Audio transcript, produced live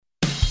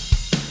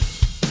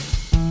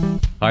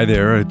Hi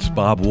there, it's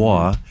Bob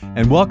Waugh,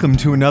 and welcome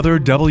to another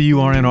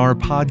WRNR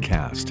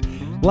podcast.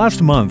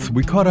 Last month,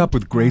 we caught up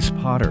with Grace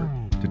Potter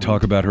to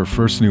talk about her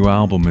first new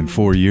album in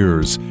 4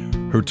 years,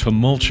 her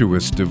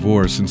tumultuous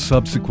divorce and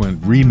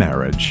subsequent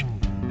remarriage,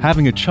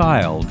 having a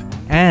child,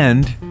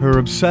 and her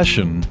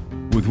obsession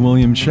with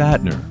William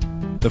Shatner.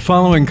 The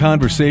following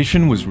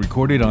conversation was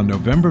recorded on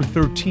November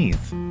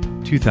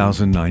 13th,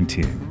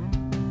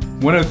 2019.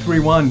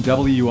 103.1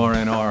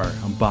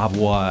 WRNR, I'm Bob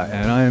Waugh,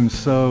 and I am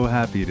so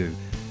happy to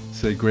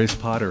say Grace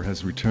Potter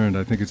has returned.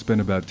 I think it's been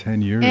about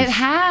 10 years. It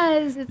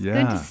has. It's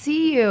good to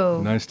see you.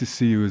 Nice to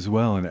see you as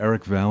well. And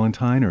Eric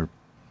Valentine, or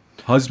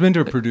husband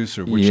or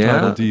producer? Which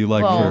title do you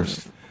like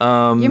first?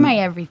 You're my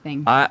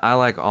everything. I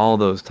like all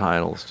those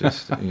titles,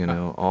 just,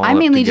 all I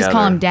mainly just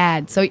call together. him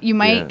Dad, so you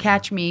might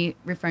catch me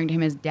referring to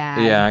him as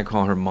Dad. Yeah, I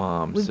call her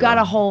Mom. We've got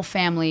a whole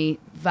family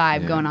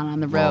vibe going on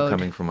the road. All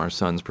coming from our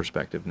son's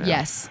perspective now.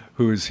 Yes.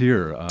 Who is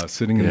here,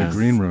 sitting in the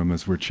green room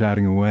as we're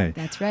chatting away.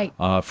 That's right.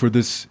 For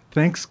this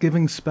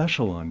Thanksgiving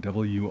special on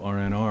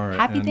WRNR.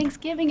 Happy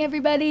Thanksgiving,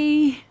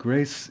 everybody.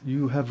 Grace,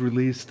 you have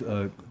released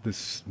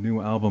this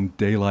new album,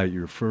 Daylight,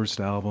 your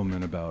first album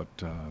in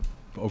about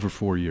over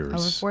 4 years.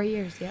 Over 4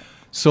 years, yep.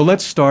 So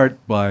let's start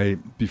by,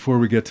 before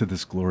we get to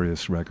this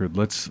glorious record,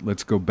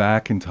 let's go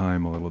back in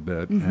time a little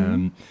bit. Mm-hmm.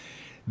 And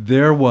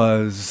there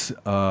was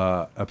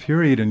a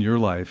period in your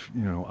life,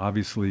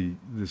 obviously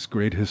this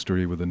great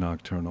history with the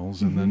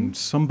Nocturnals, and then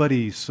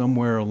somebody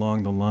somewhere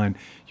along the line,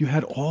 you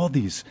had all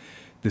this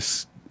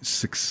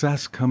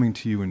success coming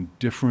to you in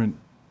different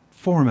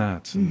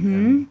formats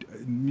and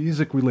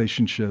music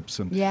relationships,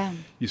 and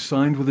you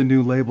signed with a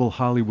new label,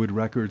 Hollywood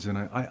Records, and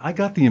I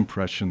got the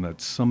impression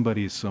that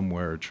somebody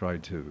somewhere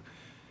tried to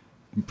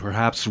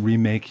perhaps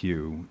remake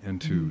you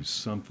into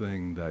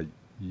something that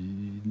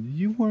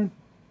you weren't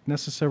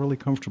necessarily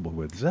comfortable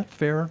with. Is that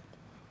fair?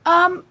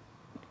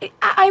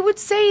 I would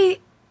say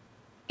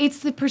it's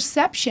the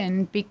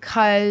perception,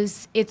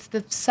 because it's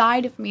the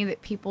side of me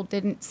that people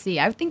didn't see.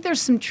 I think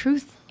there's some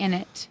truth in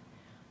it,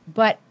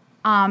 but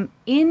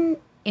in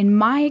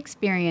my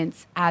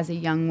experience as a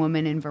young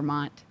woman in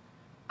Vermont,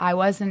 I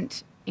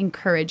wasn't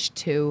encouraged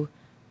to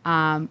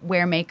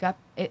wear makeup,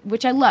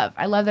 which I love.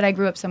 I love that I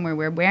grew up somewhere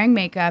where wearing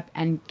makeup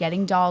and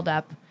getting dolled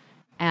up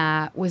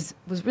was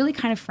really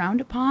kind of frowned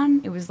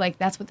upon. It was like,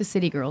 that's what the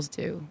city girls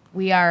do.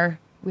 We are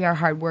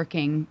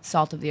hardworking,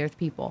 salt of the earth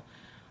people.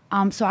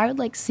 So I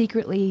would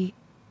secretly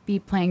be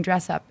playing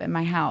dress up in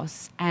my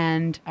house,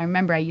 and I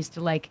remember I used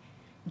to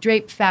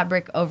drape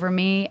fabric over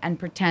me and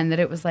pretend that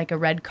it was like a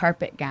red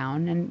carpet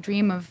gown, and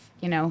dream of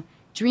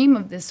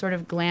this sort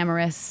of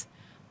glamorous.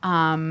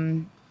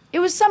 It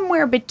was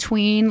somewhere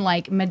between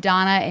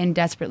Madonna in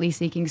Desperately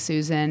Seeking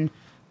Susan,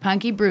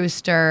 Punky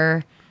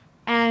Brewster,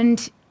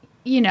 and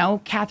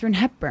Katharine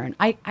Hepburn.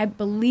 I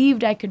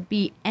believed I could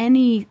be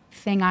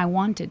anything I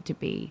wanted to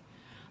be,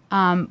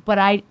 but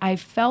I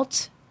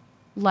felt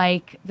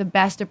like the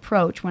best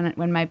approach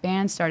when my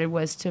band started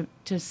was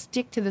to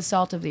stick to the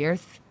salt of the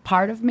earth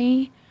part of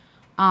me.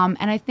 And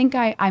I think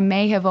I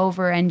may have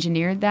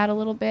over-engineered that a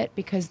little bit,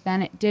 because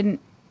then it didn't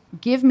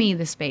give me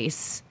the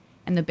space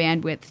and the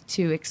bandwidth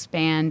to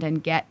expand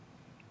and get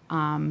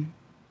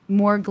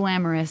more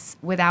glamorous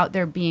without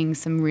there being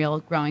some real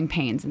growing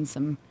pains and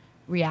some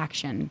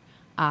reaction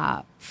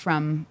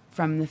from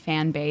the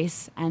fan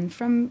base and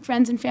from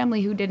friends and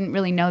family who didn't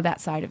really know that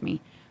side of me.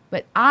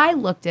 But I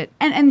looked at,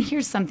 and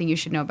here's something you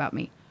should know about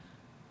me.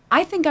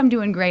 I think I'm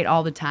doing great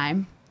all the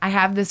time. I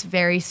have this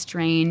very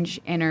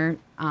strange inner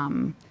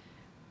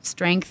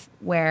strength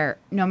where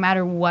no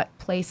matter what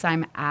place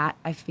I'm at,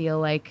 I feel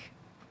like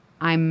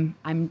I'm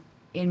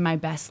in my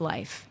best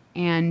life.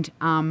 And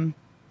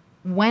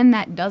when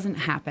that doesn't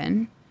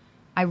happen,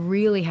 I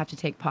really have to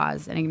take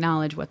pause and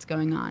acknowledge what's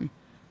going on.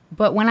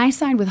 But when I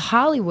signed with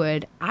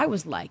Hollywood, I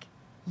was like,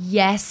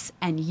 yes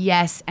and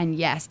yes and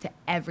yes to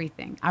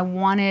everything. I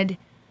wanted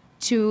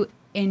to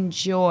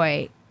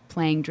enjoy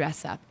playing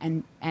dress up,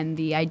 and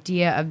the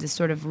idea of this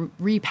sort of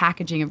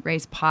repackaging of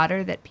Grace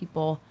Potter that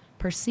people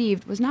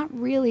perceived was not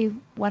really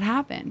what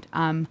happened.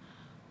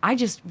 I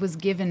just was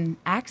given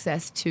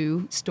access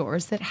to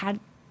stores that had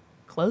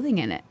clothing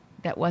in it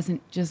that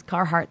wasn't just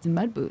Carhartts and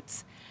mud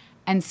boots.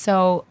 And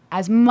so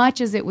as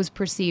much as it was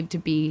perceived to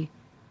be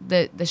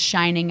the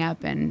shining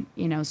up and,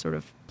 sort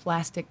of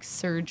plastic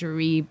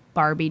surgery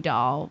Barbie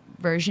doll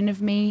version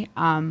of me,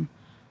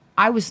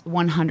 I was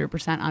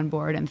 100% on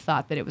board and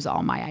thought that it was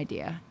all my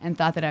idea and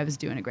thought that I was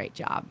doing a great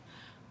job.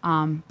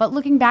 But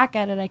looking back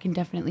at it, I can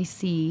definitely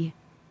see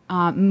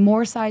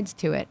more sides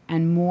to it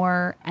and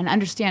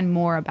understand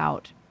more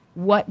about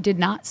what did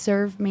not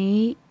serve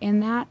me in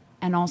that,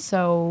 and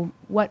also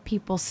what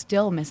people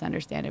still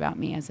misunderstand about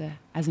me as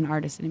an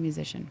artist and a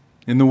musician.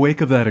 In the wake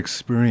of that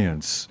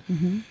experience,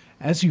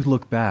 as you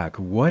look back,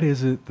 what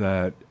is it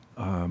that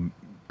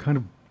kind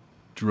of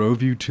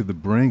drove you to the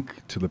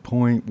brink, to the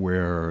point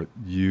where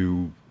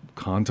you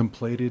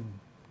contemplated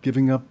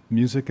giving up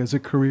music as a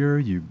career?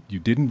 You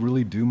didn't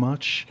really do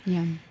much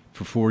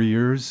for 4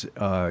 years.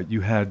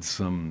 You had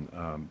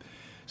some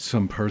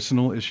some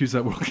personal issues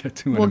that we'll get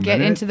to in a We'll minute.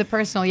 get into the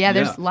personal. Yeah,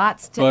 there's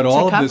lots to But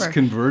all cover. of this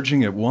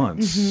converging at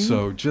once.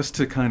 So just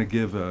to kind of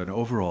give an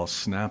overall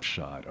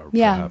snapshot, or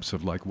perhaps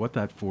of like what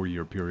that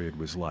 4-year period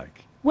was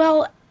like.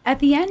 Well, at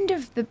the end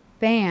of the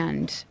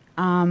band,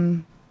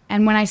 and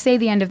when I say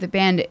the end of the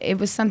band, it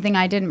was something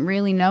I didn't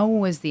really know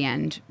was the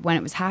end when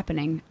it was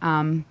happening.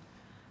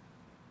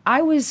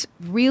 I was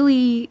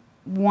really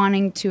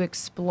wanting to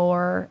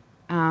explore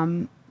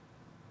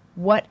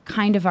what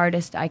kind of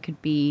artist I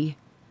could be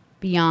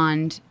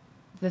beyond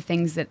the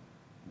things that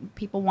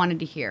people wanted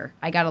to hear.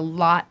 I got a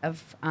lot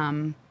of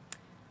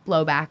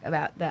blowback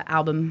about the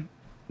album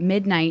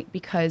Midnight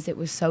because it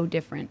was so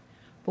different.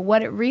 But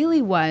what it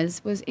really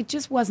was it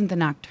just wasn't the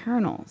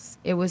Nocturnals.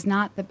 It was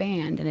not the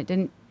band, and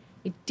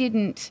it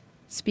didn't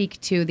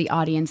speak to the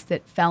audience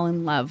that fell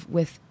in love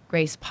with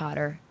Grace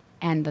Potter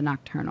and the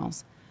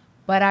Nocturnals.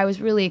 But I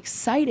was really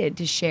excited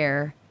to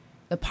share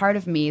the part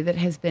of me that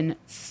has been,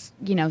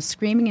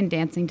 screaming and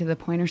dancing to the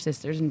Pointer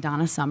Sisters and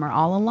Donna Summer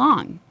all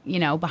along,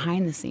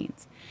 behind the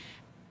scenes.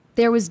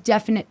 There was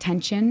definite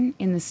tension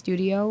in the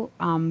studio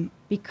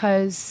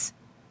because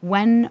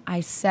when I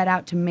set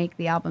out to make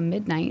the album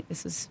Midnight,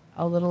 this is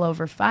a little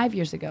over 5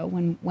 years ago,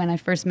 when I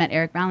first met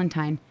Eric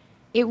Valentine,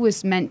 it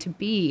was meant to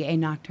be a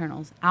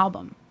Nocturnals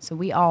album. So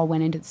we all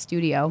went into the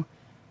studio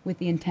with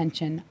the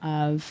intention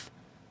of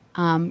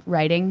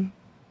writing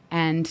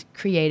and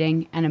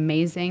creating an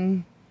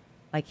amazing,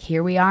 like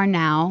here we are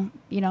now,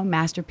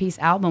 masterpiece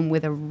album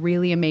with a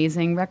really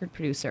amazing record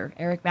producer.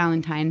 Eric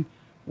Valentine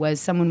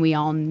was someone we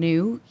all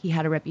knew. He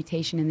had a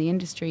reputation in the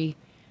industry.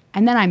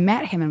 And then I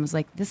met him and was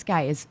like, this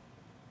guy is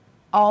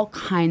all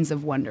kinds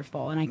of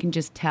wonderful. And I can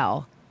just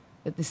tell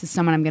that this is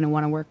someone I'm going to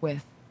want to work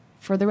with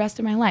for the rest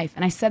of my life.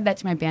 And I said that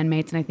to my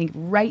bandmates, and I think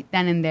right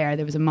then and there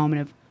was a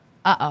moment of,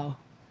 uh-oh.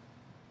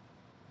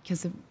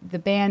 Because the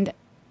band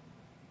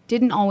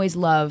didn't always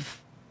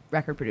love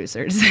record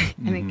producers. I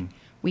think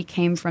we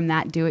came from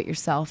that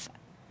do-it-yourself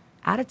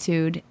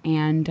attitude,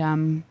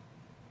 and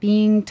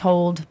being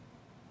told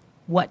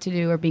what to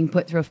do or being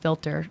put through a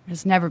filter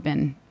has never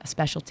been a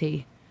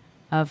specialty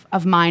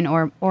of mine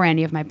or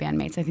any of my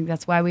bandmates. I think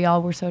that's why we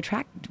all were so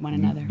attracted to one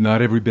another.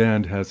 Not every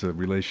band has a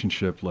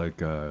relationship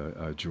like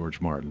George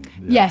Martin.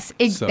 Yeah.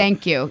 Yes,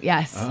 thank you,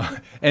 yes.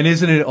 And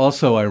isn't it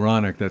also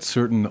ironic that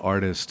certain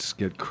artists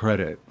get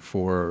credit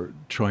for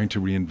trying to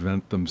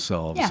reinvent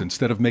themselves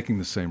instead of making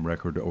the same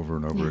record over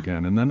and over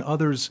again, and then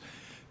others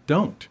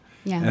don't?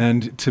 Yeah.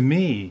 And to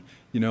me,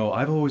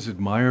 I've always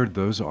admired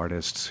those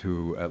artists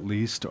who at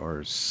least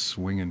are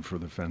swinging for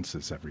the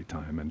fences every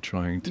time and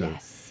trying to,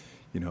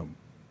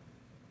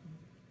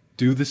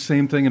 do the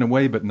same thing in a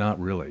way, but not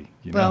really.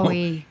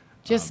 Bowie,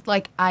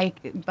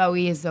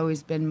 Bowie has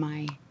always been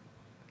my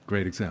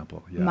great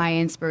example. Yeah. My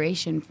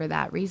inspiration for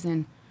that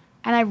reason,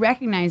 and I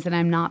recognize that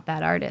I'm not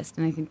that artist,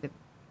 and I think that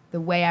the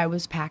way I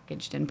was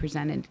packaged and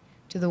presented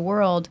to the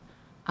world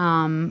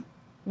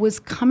was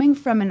coming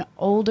from an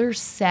older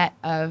set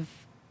of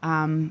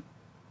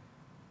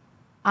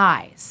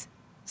eyes.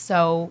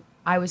 So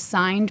I was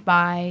signed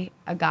by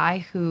a guy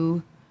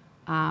who,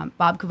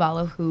 Bob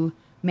Cavallo, who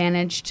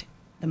managed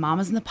the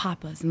Mamas and the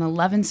Papas and the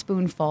Lovin'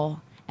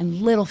 Spoonful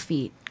and Little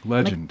Feat.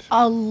 Legend.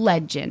 Like a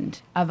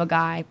legend of a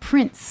guy.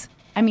 Prince.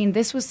 I mean,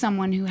 this was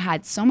someone who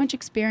had so much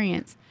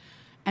experience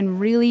and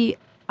really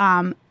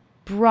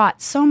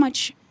brought so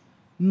much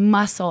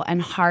muscle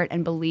and heart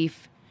and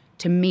belief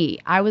to me.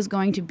 I was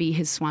going to be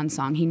his swan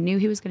song. He knew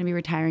he was going to be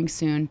retiring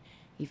soon.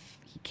 He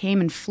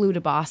came and flew to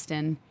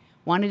Boston,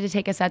 wanted to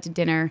take us out to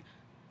dinner.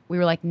 We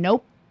were like,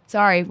 nope,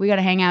 sorry, we got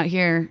to hang out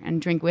here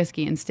and drink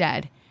whiskey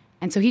instead.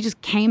 And so he just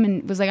came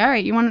and was like, all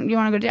right, you want to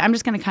go to dinner? I'm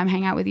just going to come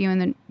hang out with you in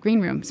the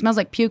green room. It smells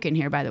like puke in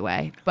here, by the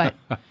way. But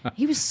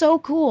he was so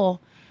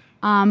cool.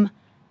 And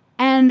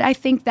I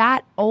think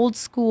that old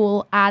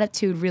school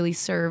attitude really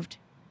served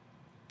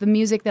the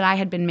music that I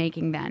had been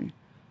making then.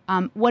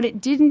 What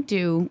it didn't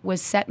do was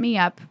set me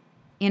up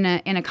in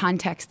a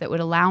context that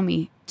would allow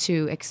me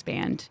to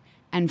expand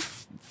and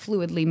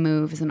fluidly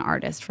move as an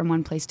artist from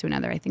one place to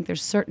another. I think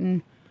there's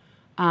certain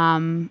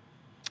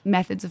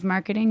methods of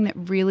marketing that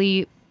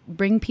really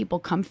bring people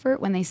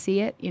comfort when they see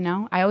it,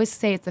 I always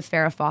say it's the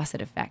Farrah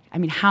Fawcett effect. I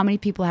mean, how many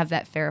people have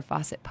that Farrah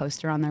Fawcett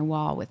poster on their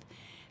wall with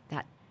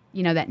that,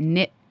 that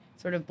knit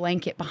sort of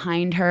blanket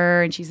behind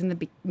her, and she's in the,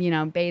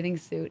 bathing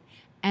suit,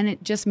 and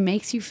it just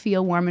makes you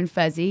feel warm and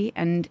fuzzy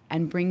and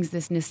brings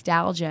this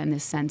nostalgia and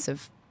this sense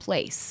of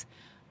place.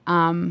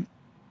 I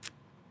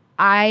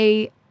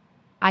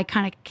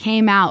kind of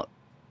came out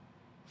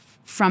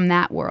from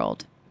that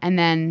world, and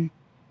then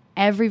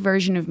every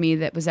version of me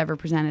that was ever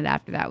presented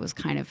after that was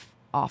kind of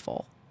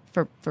awful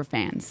for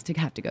fans to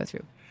have to go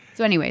through.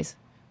 So anyways,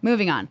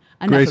 moving on.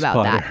 Enough Grace about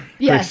Potter. that.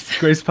 Yes.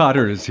 Grace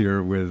Potter is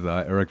here with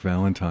Eric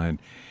Valentine.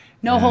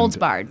 No holds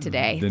barred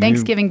today.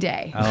 Thanksgiving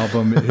Day.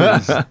 Album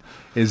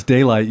is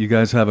Daylight. You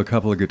guys have a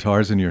couple of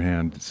guitars in your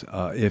hands.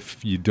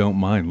 If you don't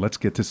mind, let's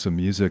get to some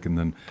music, and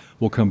then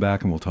we'll come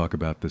back and we'll talk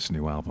about this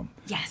new album.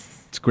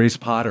 Yes. It's Grace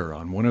Potter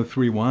on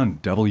 103.1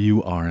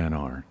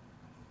 WRNR.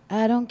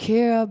 I don't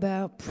care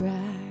about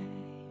pride.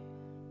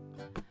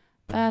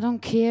 I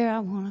don't care, I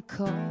wanna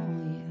call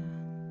you.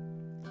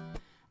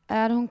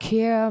 I don't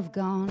care, I've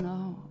gone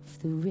off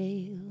the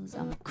rails.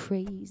 I'm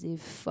crazy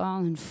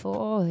falling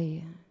for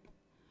you.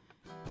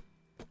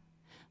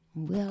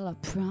 Well, I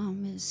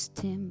promised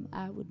him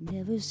I would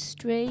never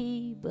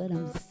stray, but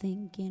I'm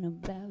thinking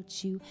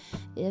about you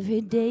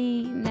every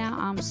day. Now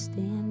I'm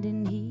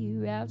standing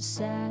here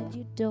outside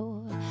your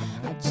door.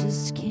 I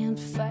just can't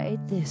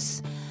fight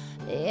this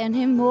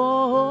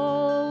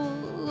anymore.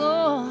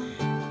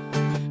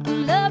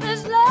 Love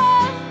is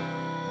love.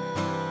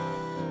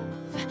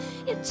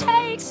 It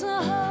takes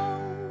a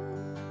hold.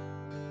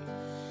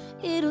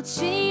 It'll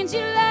change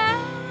your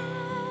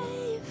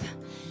life,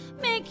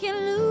 make you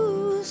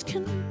lose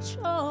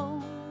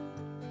control.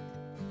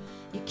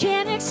 You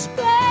can't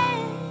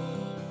explain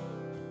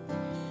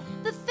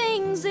the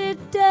things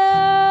it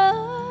does,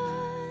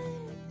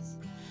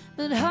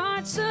 but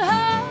hearts are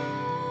hearts,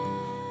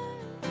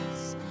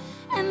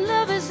 and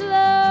love is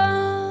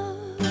love.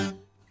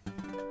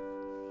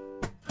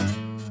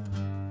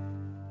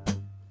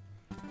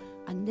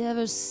 I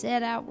never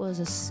said I was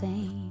a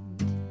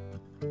saint.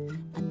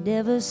 I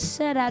never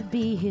said I'd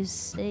be his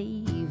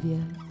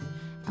savior.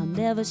 I'll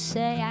never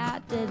say I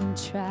didn't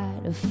try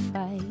to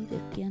fight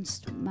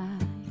against my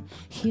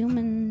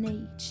human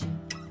nature.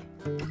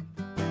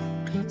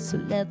 So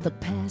let the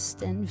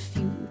past and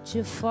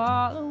future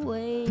fall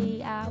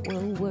away. I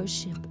will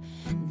worship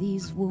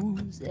these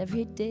wounds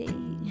every day.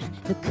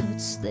 The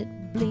cuts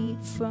that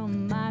bleed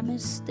from my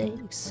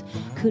mistakes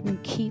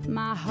couldn't keep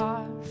my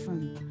heart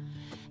from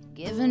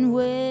giving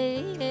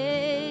way.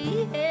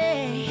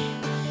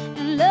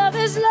 And love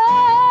is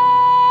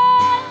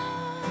love.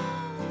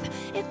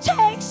 It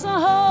takes a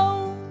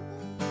hold.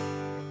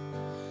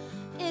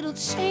 It'll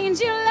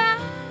change your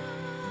life,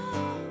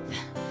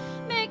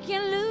 make you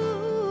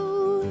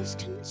lose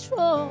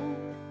control.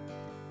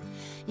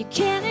 You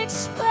can't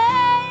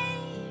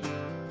explain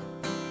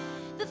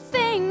the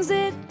things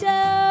it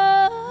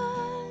does,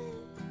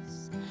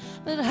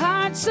 but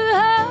hearts are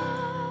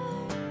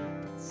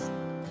hearts,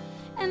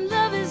 and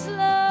love is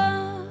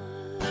love.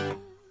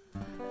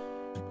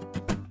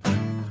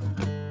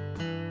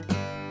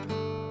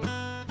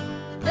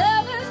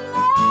 Love is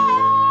love.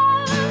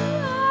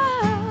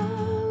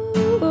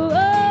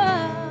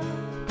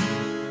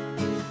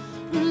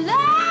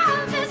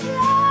 Love is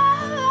love.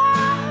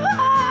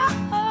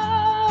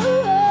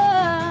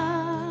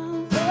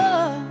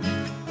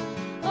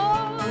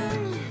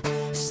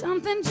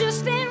 Something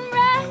just ain't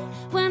right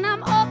when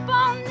I'm up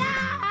all night.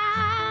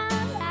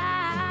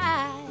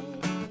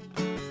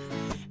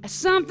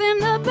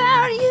 Something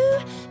about you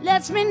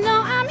lets me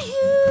know I'm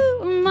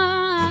human.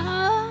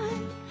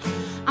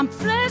 I'm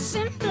flesh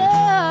and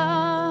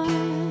blood,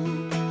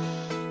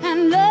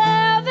 and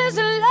love is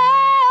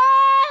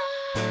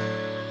love.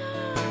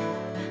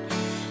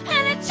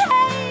 And it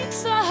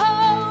takes a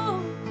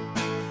hold.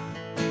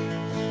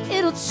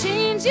 It'll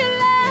change your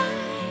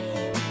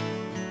life,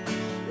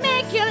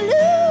 make you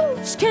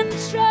lose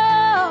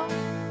control.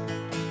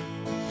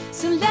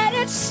 So let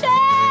it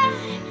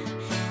shine,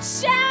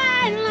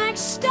 shine like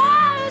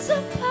stars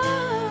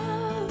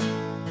above.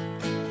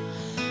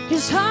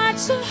 'Cause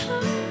hearts are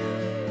hearts,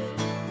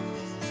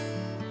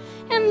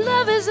 and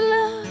love is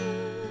love.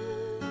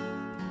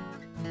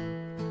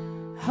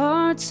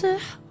 Hearts are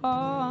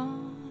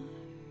hearts,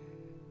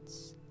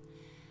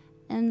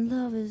 and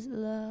love is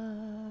love.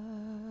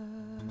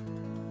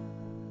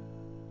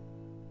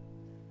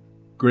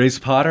 Grace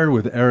Potter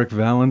with Eric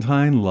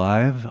Valentine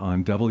live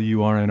on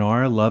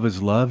WRNR. Love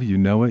is Love. You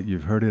know it.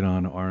 You've heard it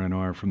on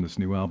RNR from this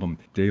new album,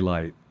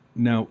 Daylight.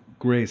 Now,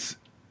 Grace,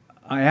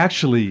 I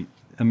actually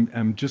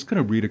am just going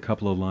to read a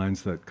couple of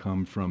lines that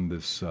come from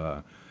this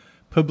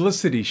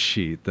publicity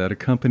sheet that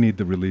accompanied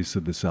the release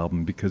of this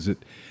album, because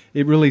it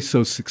really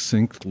so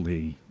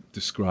succinctly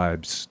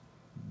describes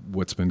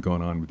what's been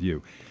going on with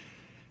you.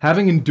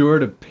 Having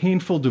endured a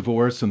painful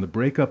divorce and the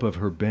breakup of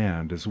her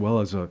band, as well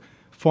as a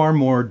far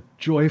more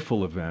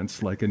joyful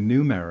events like a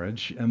new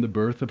marriage and the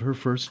birth of her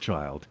first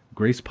child,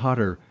 Grace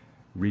Potter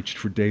reached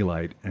for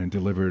Daylight and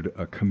delivered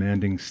a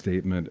commanding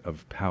statement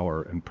of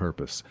power and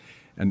purpose.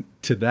 And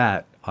to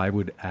that, I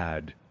would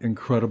add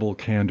incredible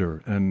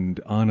candor and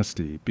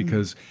honesty,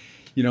 because,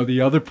 you know,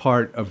 the other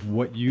part of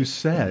what you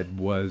said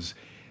was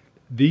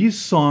these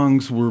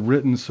songs were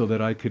written so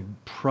that I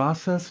could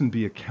process and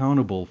be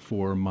accountable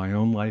for my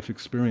own life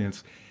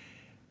experience.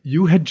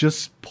 You had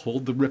just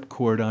pulled the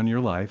ripcord on your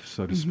life,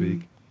 so to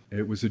speak.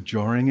 It was a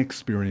jarring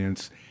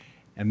experience.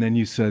 And then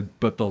you said,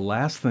 but the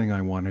last thing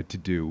I wanted to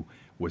do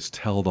was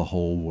tell the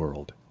whole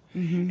world.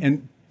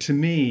 And to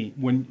me,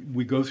 when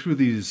we go through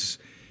these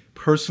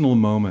personal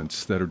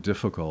moments that are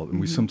difficult, and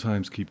we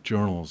sometimes keep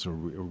journals, or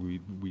we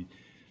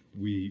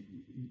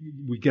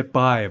get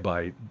by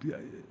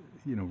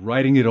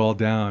writing it all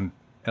down,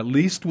 at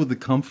least with the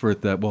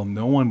comfort that, well,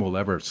 no one will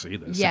ever see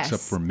this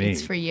except for me.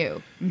 It's for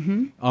you.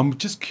 I'm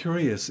just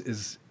curious,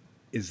 is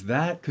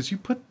that, because you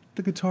put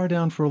the guitar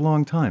down for a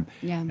long time,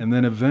 and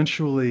then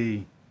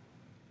eventually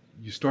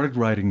you started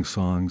writing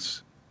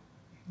songs,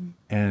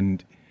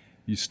 and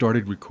you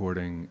started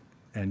recording,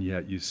 and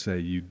yet you say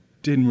you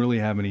didn't really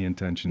have any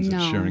intentions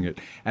of sharing it.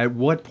 At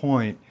what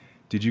point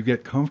did you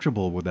get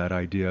comfortable with that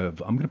idea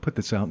of, I'm going to put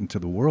this out into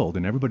the world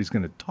and everybody's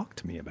going to talk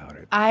to me about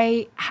it?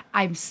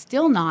 I'm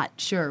still not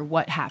sure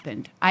what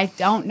happened. I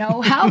don't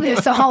know how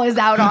this all is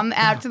out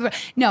to the world.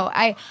 No,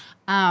 I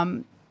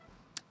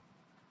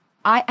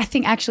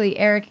think actually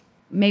Eric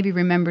maybe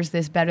remembers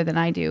this better than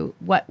I do,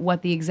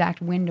 what the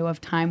exact window of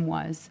time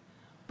was.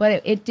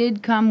 But it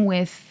did come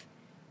with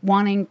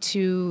wanting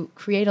to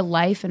create a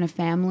life and a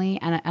family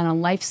and a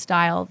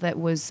lifestyle that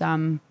was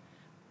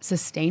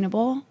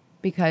sustainable,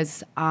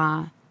 because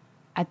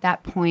at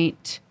that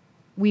point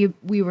we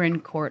were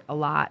in court a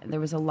lot. There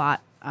was a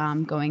lot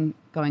going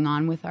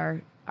on with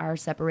our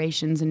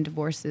separations and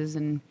divorces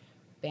and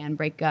band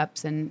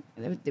breakups, and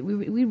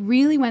we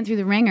really went through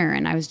the ringer.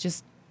 And I was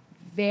just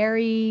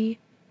very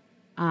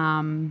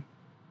I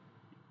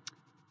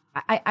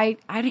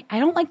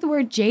don't like the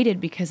word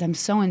jaded, because I'm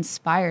so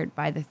inspired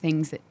by the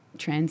things that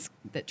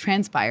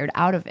transpired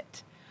out of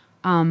it,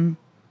 and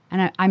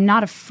I'm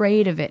not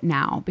afraid of it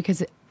now,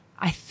 because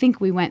I think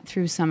we went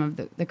through some of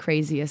the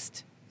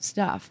craziest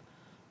stuff.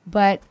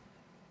 But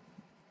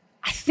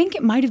I think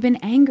it might have been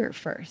anger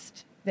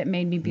first that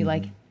made me be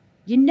like,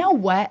 you know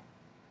what?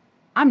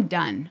 I'm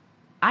done.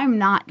 I'm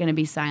not going to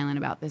be silent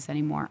about this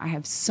anymore. I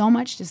have so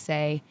much to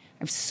say. I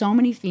have so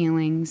many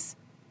feelings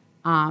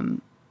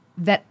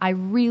that I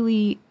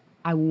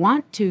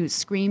want to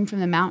scream from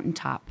the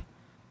mountaintop,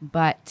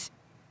 but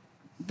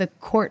the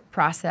court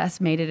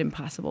process made it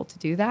impossible to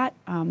do that.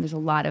 There's a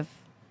lot of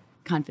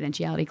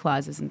confidentiality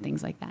clauses and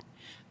things like that.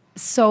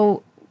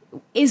 So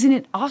isn't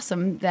it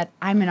awesome that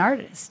I'm an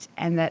artist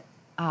and that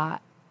I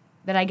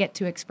get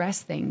to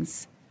express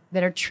things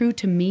that are true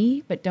to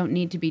me but don't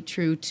need to be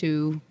true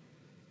to,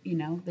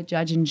 the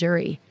judge and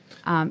jury?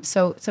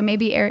 So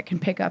maybe Eric can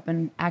pick up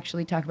and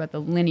actually talk about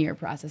the linear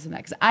process of that,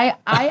 because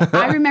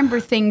I remember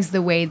things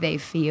the way they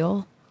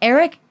feel.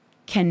 Eric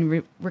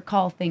can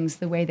recall things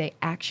the way they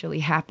actually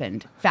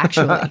happened,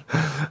 factually.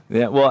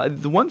 Yeah, well,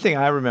 the one thing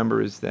I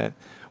remember is that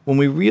when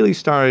we really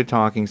started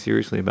talking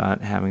seriously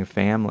about having a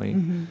family,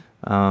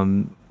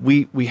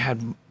 we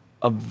had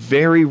a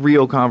very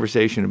real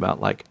conversation about,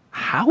 like,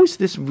 how is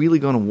this really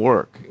going to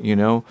work?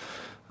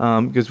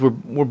 Because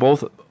we're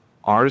both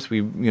artists.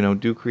 We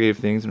do creative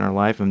things in our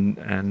life,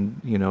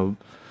 and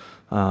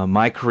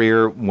my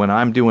career, when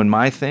I'm doing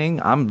my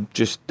thing,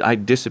 I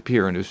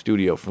disappear into a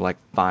studio for like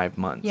 5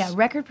 months. Yeah,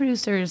 record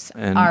producers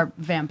are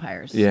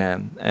vampires. Yeah,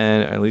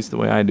 and at least the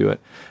way I do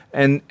it,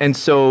 and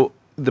so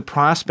the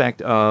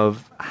prospect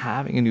of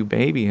having a new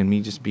baby and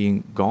me just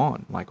being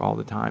gone like all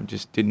the time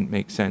just didn't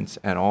make sense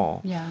at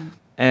all. Yeah.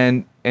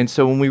 And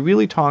so when we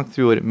really talked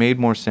through it, it made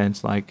more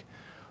sense. Like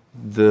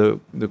the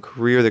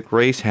career that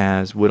Grace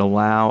has would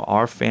allow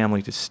our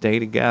family to stay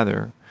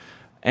together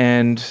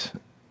and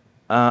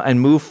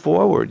move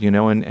forward,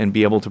 and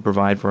be able to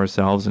provide for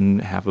ourselves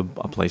and have a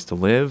place to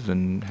live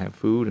and have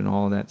food and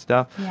all of that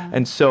stuff. Yeah.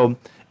 And so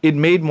it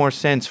made more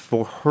sense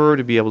for her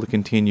to be able to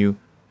continue,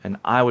 and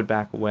I would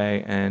back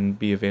away and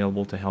be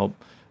available to help,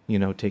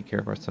 take care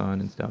of our son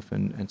and stuff,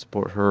 and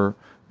support her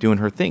doing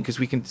her thing, because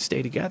we can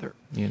stay together,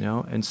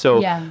 And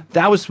so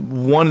that was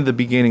one of the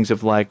beginnings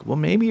of, like, well,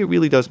 maybe it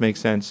really does make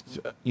sense,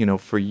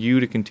 for you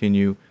to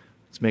continue.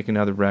 Let's make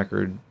another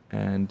record.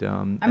 And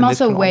I'm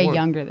also way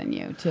younger than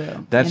you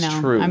too. That's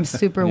true. I'm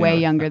super way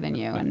younger than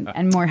you,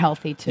 and more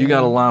healthy too. You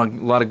got a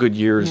lot of good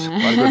years.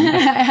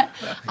 Yeah.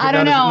 I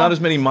don't know. Not as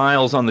many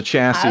miles on the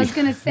chassis. I was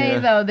gonna say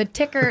though, the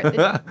ticker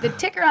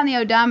on the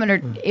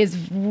odometer is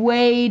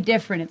way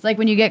different. It's like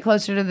when you get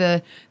closer to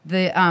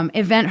the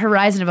event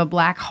horizon of a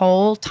black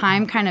hole,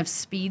 time kind of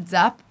speeds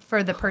up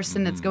for the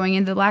person that's going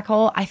into the black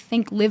hole. I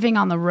think living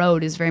on the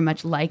road is very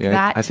much like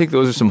that. I think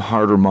those are some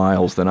harder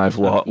miles than I've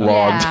logged.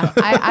 Yeah,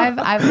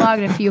 I've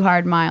logged a few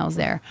hard miles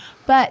there.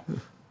 But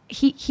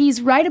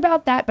he's right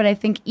about that. But I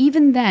think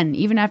even then,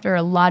 even after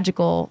a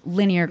logical,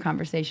 linear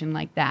conversation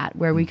like that,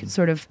 where we could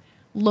sort of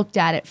looked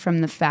at it from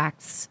the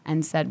facts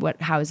and said,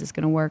 how is this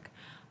going to work?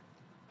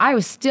 I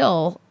was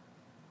still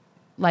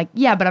like,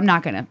 yeah, but I'm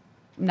not gonna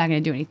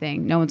do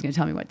anything. No one's gonna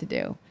tell me what to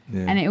do.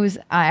 Yeah. And it was,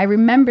 I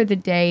remember the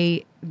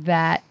day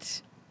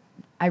that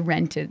I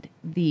rented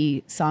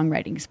the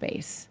songwriting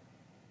space.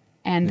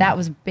 And that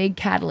was a big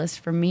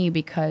catalyst for me,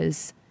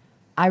 because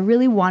I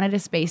really wanted a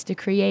space to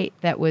create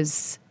that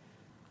was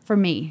for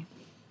me.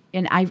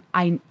 And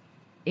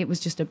it was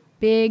just a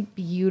big,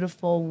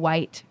 beautiful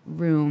white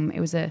room.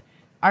 It was a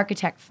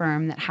architect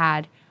firm that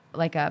had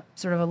like a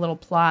sort of a little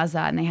plaza,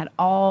 and they had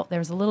there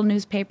was a little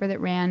newspaper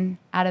that ran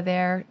out of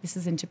there. This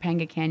is in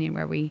Topanga Canyon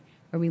where we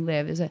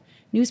live. There's a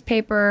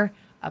newspaper,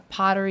 a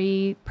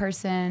pottery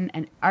person,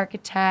 an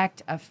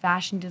architect, a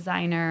fashion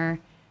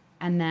designer,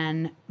 and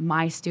then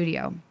my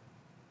studio.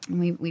 And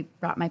we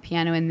brought my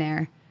piano in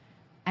there,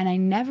 and I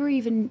never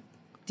even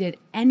did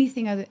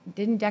anything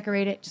didn't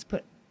decorate it, just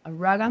put a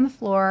rug on the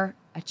floor,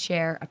 a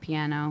chair, a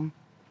piano,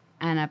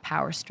 and a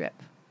power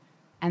strip.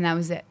 And that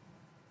was it.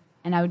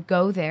 And I would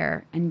go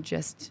there and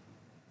just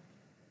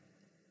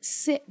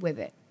sit with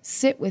it.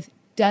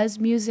 Does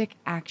music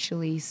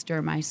actually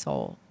stir my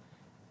soul?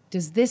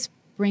 does this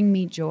bring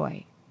me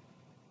joy?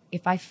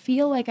 If I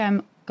feel like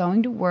I'm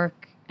going to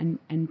work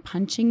and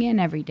punching in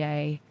every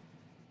day,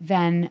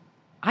 then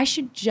I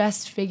should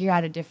just figure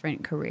out a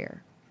different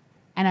career.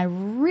 And I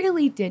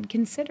really did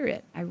consider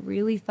it. I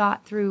really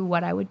thought through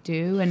what I would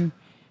do. And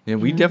yeah,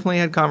 we definitely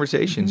had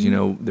conversations. You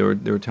know, there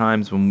were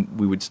times when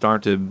we would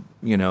start to,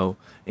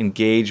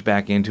 engage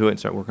back into it and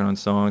start working on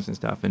songs and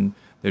stuff, and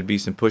there'd be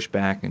some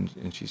pushback,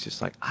 and she's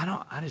just like,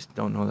 I just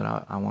don't know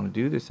that I want to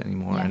do this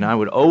anymore. Yeah. And I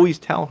would always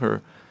tell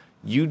her,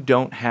 you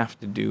don't have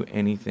to do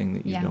anything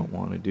that you Yeah. don't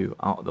want to do.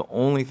 The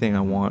only thing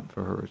I want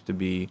for her is to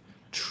be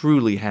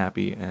truly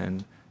happy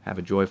and have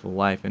a joyful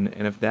life. And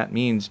if that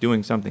means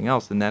doing something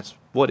else, then that's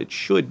what it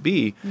should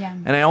be. Yeah.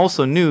 And I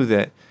also knew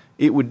that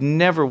it would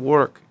never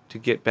work to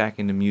get back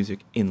into music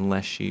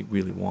unless she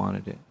really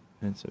wanted it.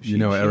 And so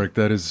she, Eric,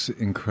 that is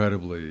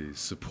incredibly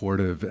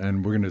supportive,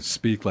 and we're going to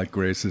speak like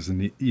Grace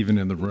isn't even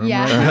in the room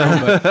Yeah.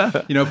 right now.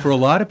 But, for a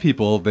lot of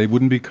people, they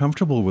wouldn't be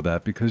comfortable with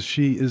that because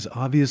she is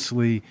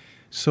obviously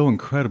so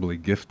incredibly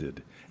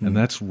gifted, and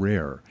that's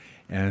rare.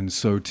 And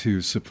so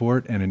to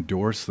support and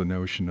endorse the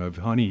notion of,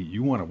 honey,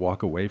 you want to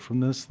walk away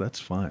from this,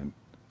 that's fine.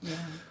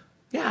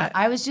 yeah,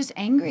 I was just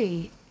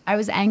angry. I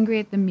was angry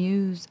at the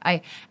muse.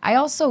 I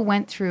also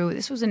went through,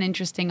 this was an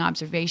interesting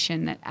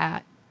observation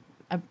that,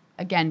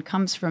 again,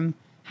 comes from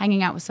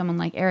hanging out with someone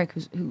like Eric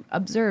who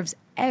observes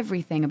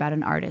everything about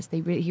an artist.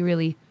 He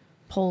really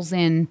pulls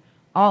in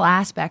all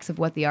aspects of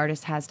what the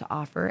artist has to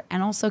offer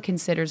and also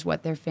considers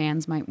what their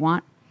fans might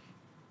want.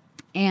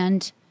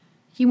 And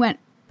he went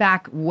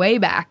way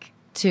back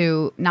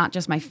to not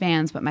just my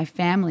fans, but my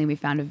family. We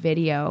found a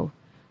video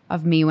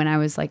of me when I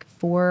was like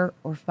 4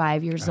 or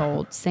 5 years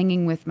old,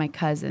 singing with my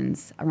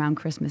cousins around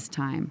Christmas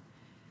time.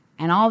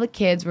 And all the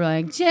kids were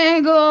like,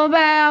 jingle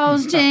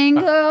bells,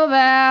 jingle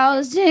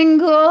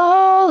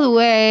all the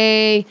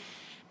way.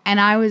 And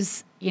I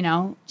was,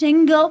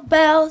 jingle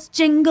bells,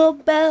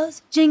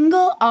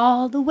 jingle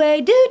all the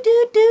way, do,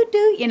 do, do,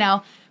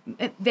 do,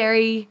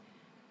 very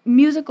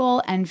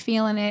musical and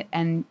feeling it.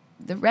 And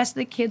the rest of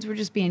the kids were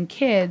just being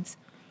kids.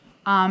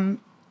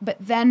 But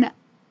then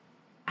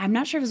I'm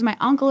not sure if it was my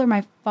uncle or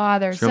my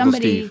father,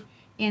 somebody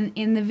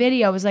in the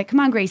video was like, come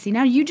on, Gracie,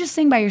 now you just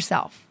sing by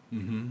yourself.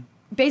 Mm-hmm.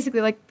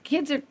 Basically, like,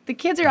 the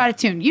kids are out of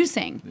tune. You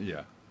sing.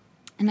 Yeah.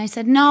 And I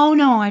said, no,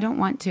 I don't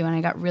want to. And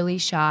I got really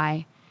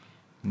shy.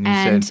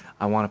 and you said,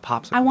 I want a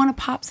popsicle. I want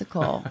a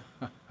popsicle.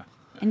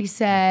 And he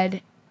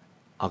said,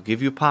 I'll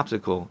give you a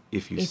popsicle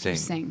if you if you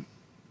sing.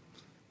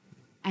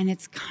 And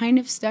it's kind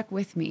of stuck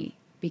with me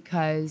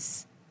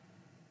because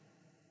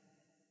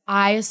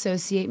I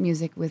associate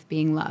music with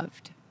being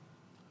loved.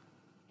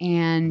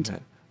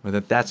 And Or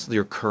that's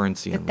your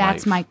currency in life.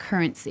 that's my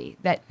currency.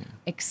 That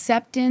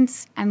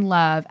acceptance and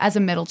love. As a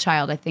middle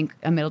child, I think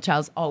a middle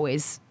child is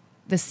always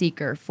the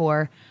seeker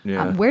for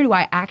where do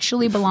I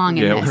actually belong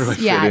in where do I this?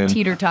 fit in?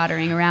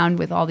 Teeter-tottering around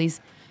with all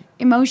these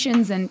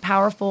emotions and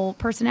powerful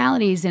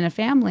personalities in a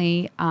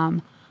family.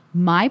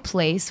 My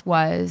place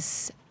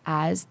was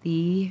as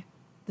the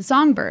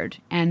songbird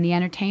and the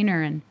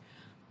entertainer,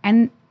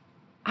 and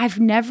I've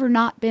never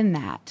not been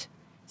that.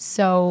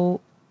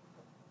 So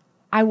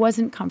I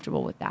wasn't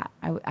comfortable with that.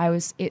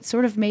 It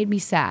sort of made me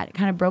sad. It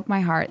kind of broke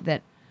my heart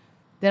that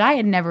I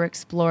had never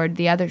explored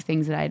the other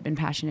things that I had been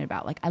passionate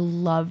about. Like, I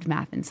loved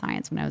math and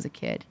science when I was a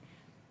kid,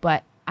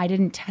 but I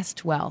didn't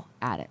test well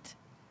at it.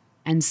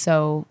 And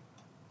so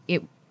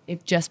it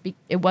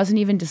wasn't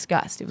even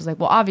discussed. It was like,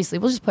 well, obviously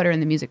we'll just put her in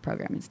the music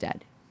program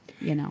instead,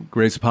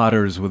 Grace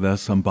Potter is with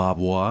us. I'm Bob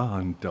Waugh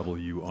on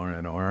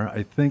WRNR.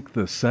 I think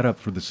the setup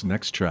for this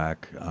next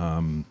track,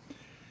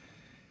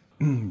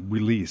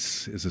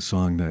 Release, is a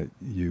song that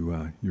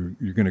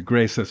you're going to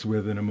grace us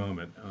with in a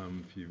moment,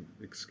 if you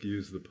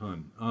excuse the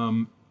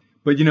pun.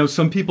 But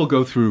some people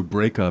go through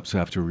breakups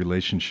after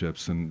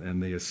relationships,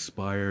 and they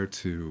aspire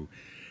to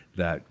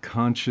that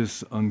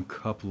conscious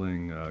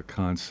uncoupling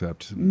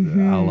concept, a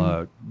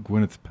la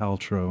Gwyneth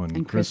Paltrow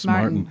and Chris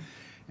Martin.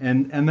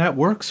 And that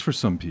works for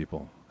some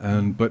people.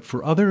 But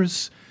for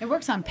others, it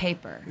works on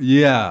paper.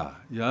 Yeah.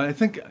 I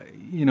think,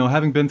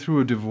 having been through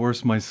a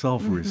divorce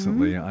myself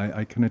recently,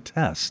 I can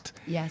attest.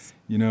 Yes.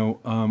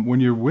 When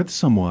you're with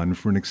someone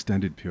for an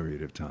extended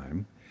period of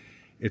time,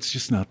 it's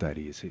just not that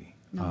easy.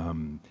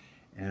 No.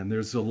 And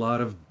there's a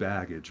lot of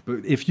baggage.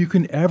 But if you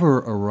can ever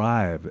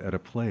arrive at a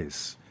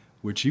place,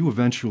 which you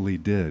eventually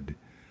did,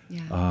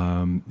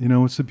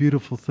 it's a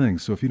beautiful thing.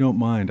 So if you don't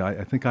mind,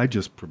 I think I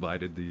just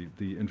provided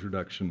the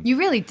introduction. You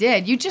really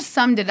did. You just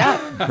summed it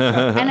up.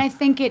 And I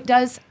think it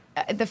does,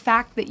 the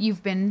fact that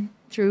you've been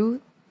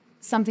through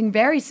something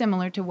very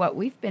similar to what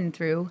we've been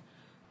through,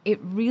 it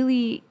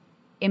really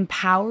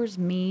empowers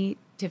me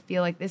to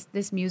feel like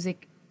this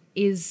music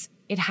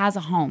it has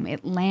a home.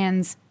 It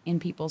lands in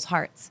people's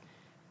hearts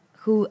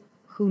who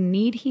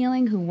need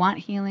healing, who want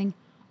healing,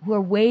 who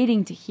are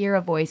waiting to hear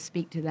a voice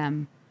speak to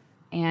them.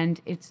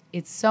 And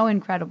it's so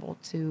incredible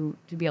to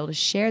be able to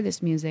share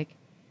this music,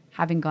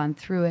 having gone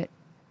through it,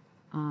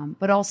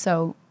 but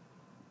also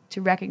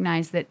to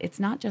recognize that it's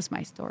not just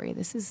my story.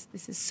 This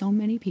is so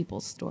many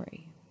people's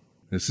story.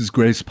 This is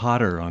Grace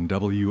Potter on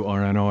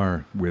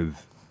WRNR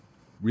with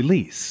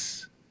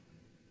Release.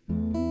 I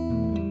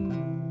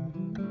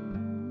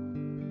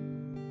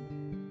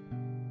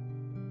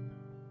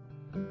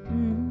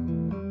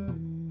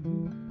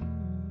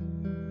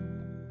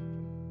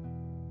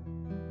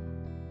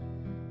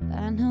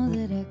know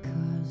that I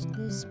caused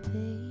this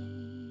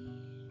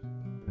pain.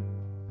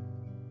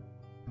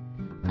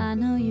 I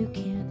know you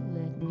can't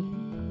let me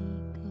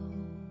go.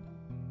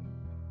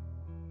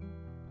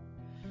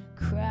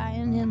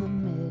 Crying in the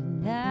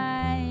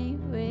midnight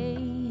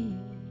rain,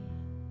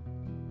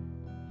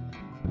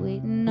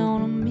 waiting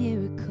on a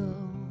miracle.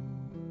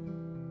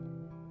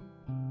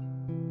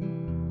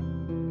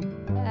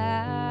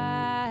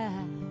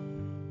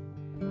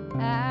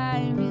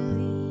 I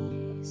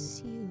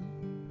release you,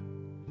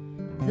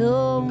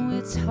 though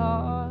it's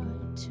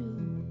hard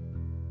to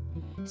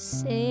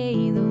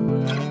say the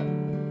words,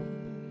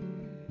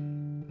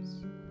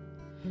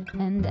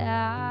 and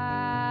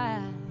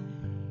I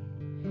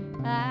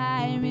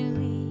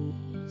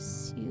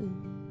release you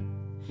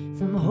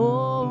from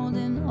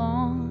holding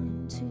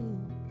on to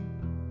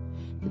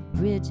the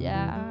bridge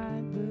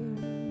I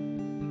burned.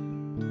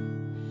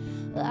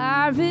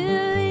 I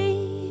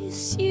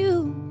release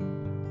you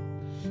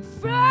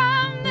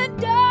from the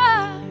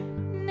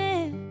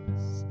darkness,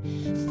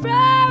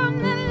 from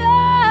the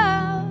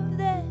love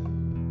that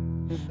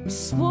we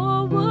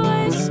swore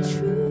was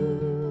true.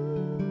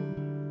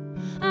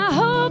 I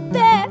hope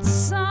that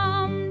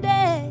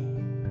someday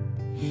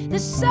the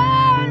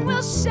sun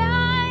will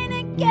shine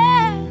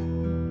again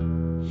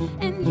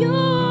and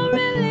you'll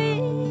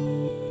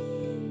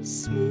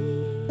release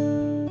me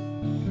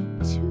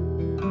too.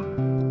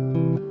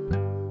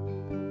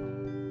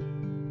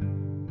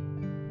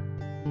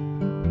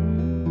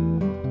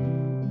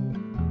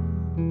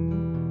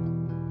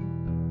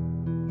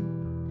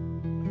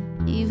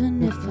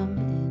 Even if I'm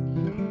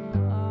in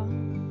your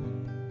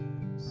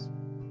arms,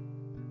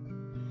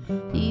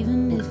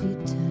 even if you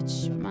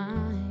touch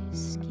my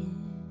skin,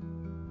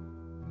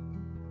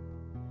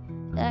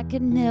 I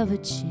could never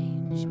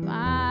change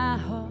my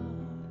heart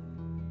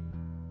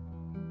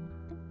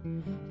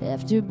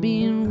after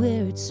being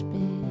where it's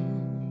been.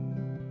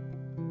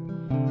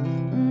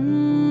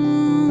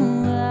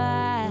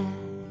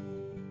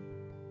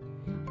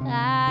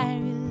 I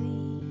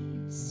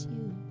release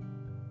you,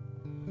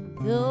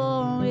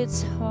 though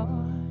it's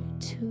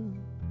hard to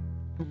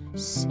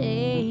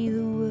say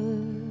the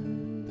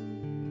words,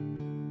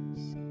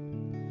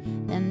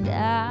 and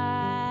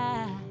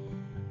I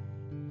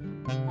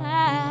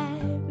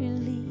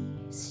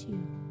release you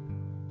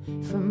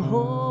from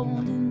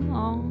holding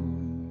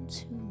on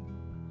to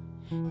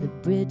the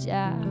bridge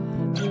I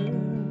burned.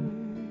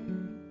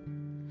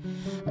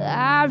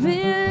 I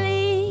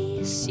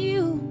release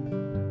you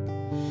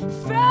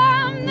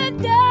from the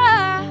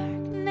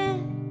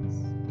darkness,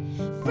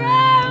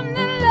 from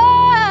the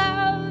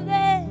love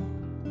that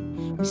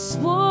we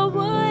swore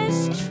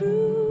was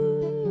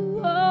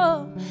true.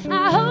 Oh,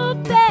 I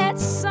hope that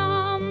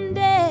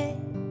someday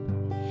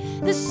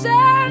the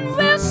sun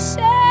will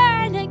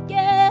shine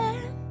again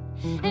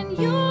and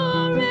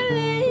you'll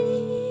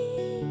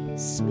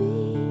release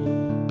me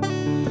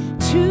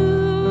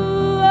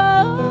too.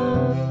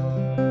 Oh,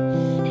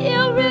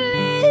 you'll release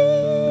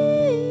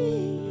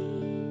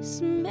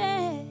me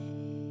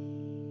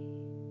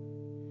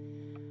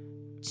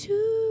too.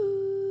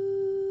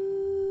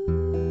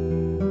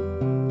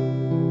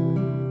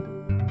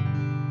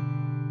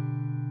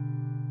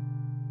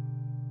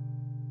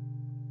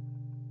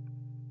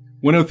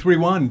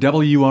 1031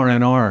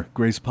 WRNR,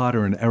 Grace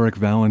Potter and Eric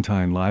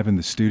Valentine live in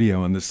the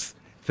studio on this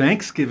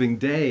Thanksgiving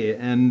Day.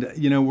 And,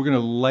 you know, we're going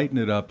to lighten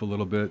it up a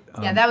little bit.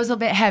 Yeah, that was a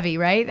bit heavy,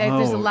 right?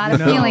 There's a lot I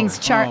of know. feelings,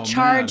 Oh,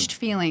 charged man.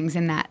 feelings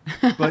in that.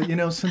 But, you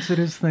know, since it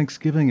is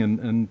Thanksgiving,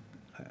 and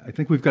I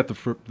think we've got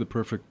the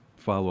perfect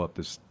follow-up,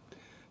 this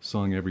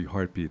song Every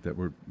Heartbeat that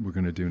we're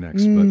going to do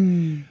next.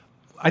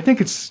 But I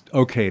think it's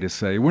okay to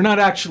say we're not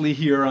actually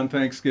here on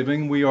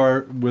Thanksgiving. We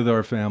are with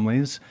our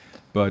families,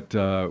 but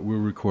we're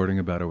recording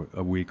about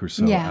a week or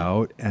so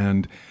out.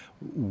 And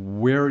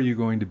where are you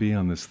going to be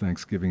on this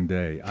Thanksgiving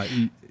Day?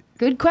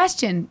 Good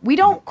question. We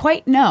don't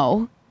quite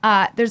know.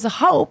 There's a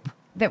hope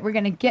that we're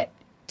going to get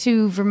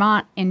to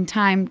Vermont in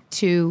time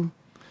to...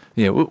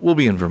 Yeah, we'll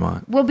be in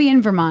Vermont We'll be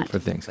in Vermont. for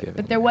Thanksgiving.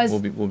 But there was...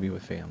 We'll be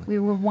with family. We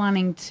were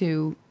wanting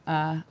to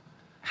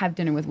have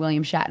dinner with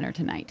William Shatner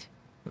tonight.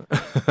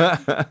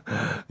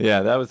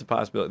 Yeah, that was the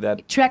possibility.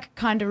 That Trek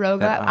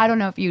Condoroga. That- I don't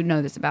know if you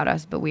know this about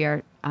us, but we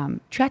are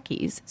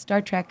Trekkies.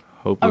 Star Trek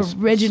Hopeless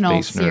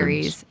original space nerds.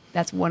 series.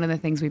 That's one of the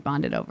things we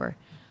bonded over.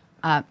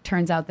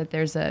 Turns out that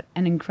there's an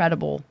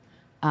incredible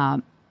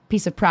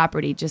piece of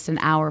property just an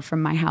hour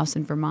from my house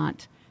in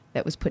Vermont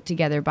that was put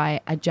together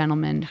by a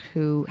gentleman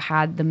who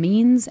had the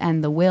means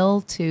and the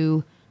will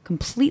to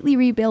completely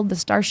rebuild the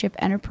Starship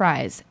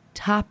Enterprise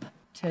top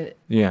to...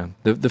 Yeah,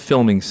 the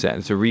filming set.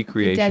 It's a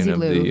recreation of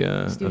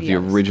Desilu the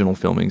Studios. original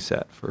filming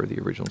set for the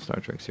original Star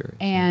Trek series.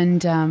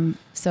 And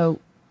so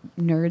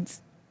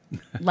nerds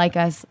like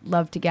us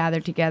love to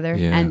gather together.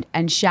 Yeah.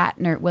 And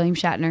Shatner, William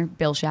Shatner,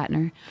 Bill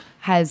Shatner,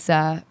 has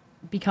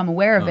become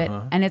aware of it,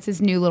 and it's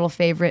his new little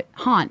favorite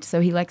haunt.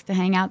 So he likes to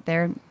hang out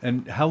there.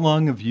 And how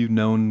long have you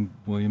known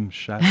William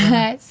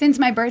Shatner? Since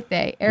my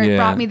birthday. Eric Yeah.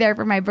 brought me there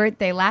for my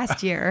birthday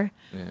last year.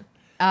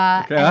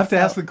 Okay, I have to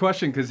ask the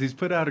question because he's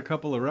put out a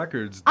couple of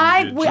records.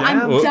 I'm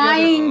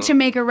dying to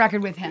make a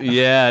record with him.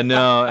 Yeah,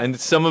 no, and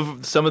some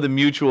of the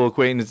mutual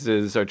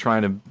acquaintances are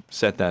trying to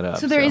set that up.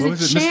 So there is What a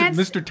was it, chance.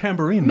 Mr.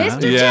 Tambourine Man?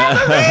 Mr. Yeah.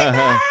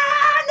 Tambourine!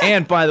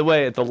 And by the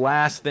way, the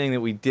last thing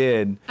that we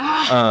did,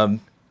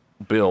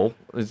 Bill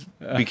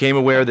became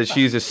aware that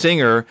she's a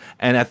singer,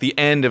 and at the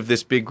end of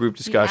this big group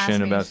discussion me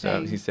to about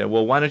stuff, sing. he said,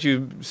 "Well, why don't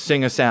you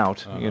sing us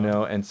out?" You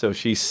know, and so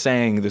she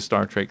sang the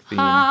Star Trek theme.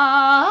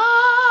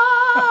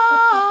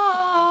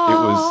 It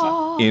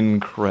was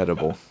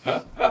incredible.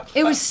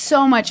 It was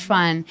so much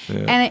fun.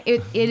 And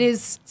it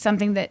is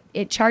something that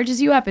it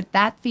charges you up.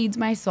 That feeds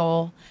my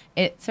soul.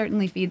 It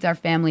certainly feeds our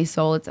family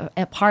soul. It's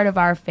a part of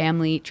our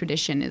family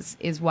tradition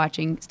is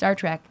watching Star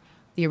Trek,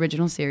 the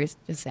original series,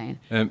 just saying.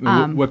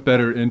 And what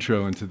better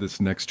intro into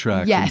this next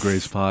track Yes. from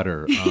Grace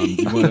Potter?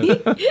 You want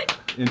to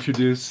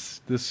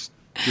introduce this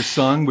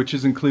song, which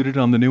is included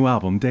on the new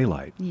album,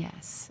 Daylight.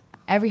 Yes.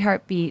 Every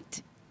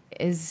Heartbeat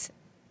is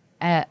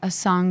a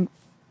song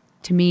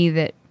to me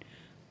that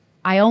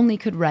I only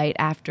could write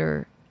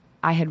after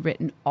I had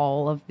written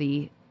all of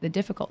the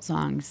difficult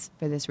songs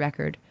for this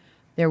record.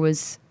 There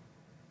was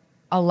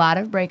a lot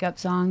of breakup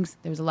songs.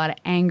 There was a lot of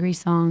angry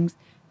songs.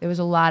 There was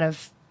a lot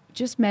of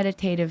just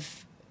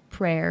meditative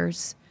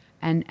prayers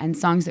and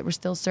songs that were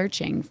still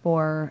searching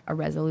for a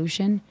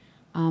resolution.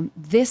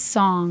 This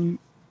song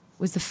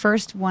was the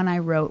first one I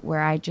wrote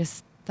where I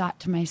just thought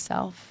to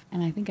myself,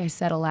 and I think I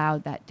said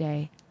aloud that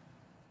day,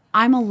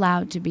 I'm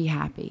allowed to be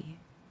happy.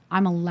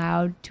 I'm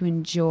allowed to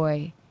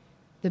enjoy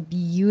the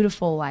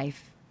beautiful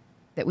life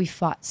that we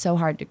fought so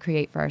hard to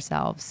create for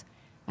ourselves.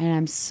 And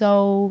I'm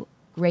so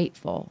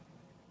grateful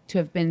to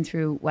have been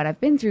through what I've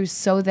been through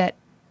so that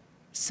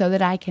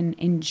I can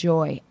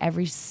enjoy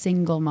every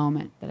single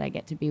moment that I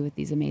get to be with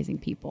these amazing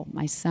people.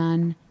 My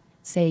son,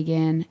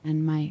 Sagan,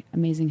 and my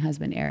amazing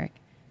husband, Eric.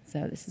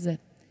 So this is it's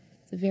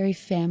a very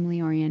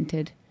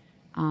family-oriented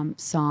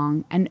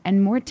song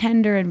and more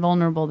tender and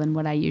vulnerable than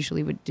what I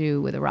usually would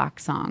do with a rock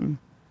song.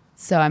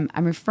 So I'm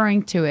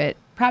referring to it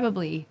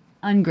probably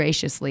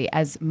ungraciously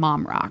as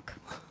mom rock.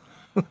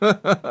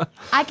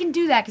 I can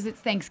do that because it's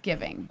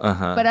Thanksgiving.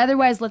 But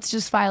otherwise, let's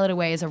just file it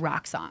away as a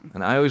rock song.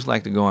 And I always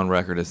like to go on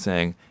record as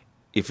saying,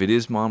 if it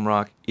is mom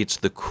rock, it's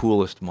the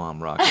coolest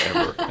mom rock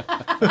ever.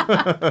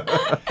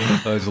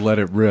 Let's let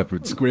it rip.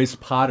 It's Grace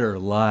Potter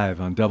live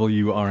on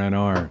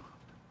WRNR.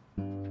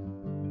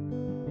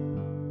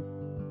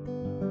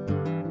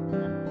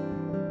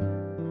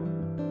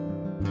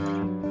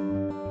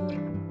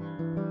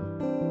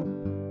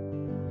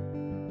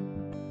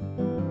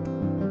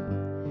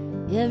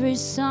 Every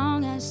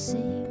song I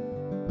sing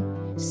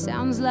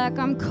sounds like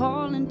I'm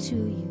calling to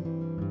you.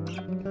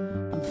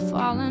 I'm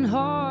falling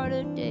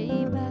harder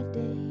day by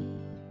day.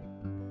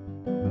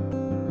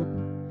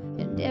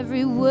 And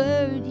every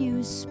word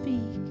you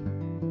speak,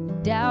 the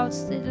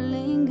doubts that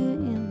linger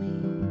in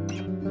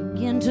me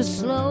begin to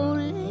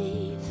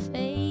slowly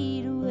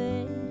fade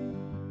away.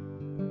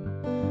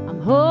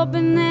 I'm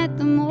hoping that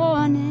the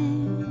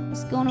morning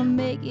is gonna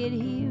make it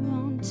here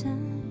on time.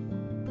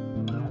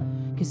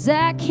 'Cause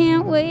I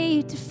can't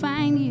wait to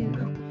find you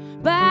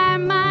by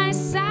my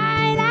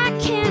side. I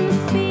can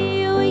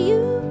feel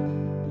you,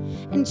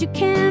 and you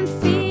can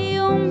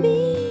feel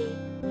me,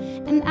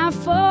 and I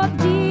fall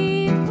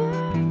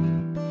deeper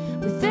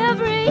with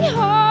every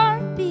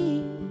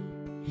heartbeat.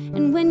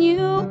 And when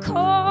you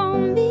call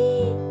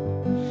me,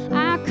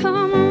 I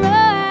come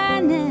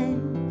running.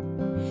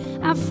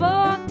 I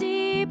fall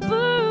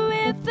deeper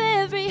with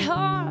every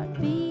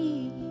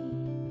heartbeat.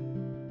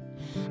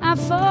 I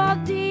fall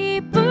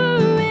deeper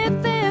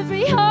with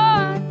every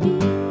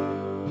heartbeat.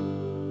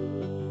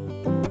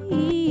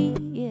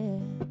 Yeah.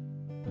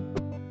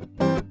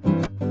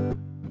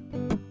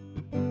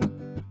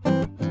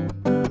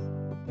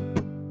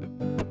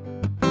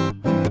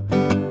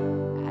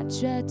 I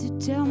tried to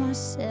tell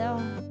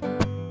myself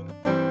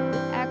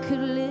that I could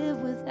live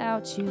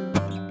without you.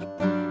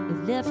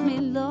 You left me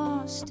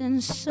lost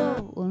and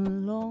so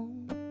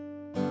alone.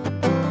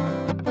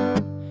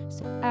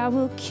 So I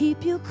will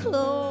keep you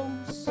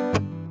close,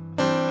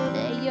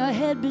 lay your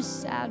head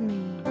beside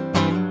me.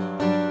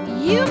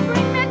 You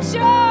bring me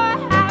joy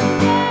I've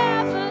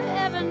never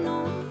ever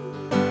known.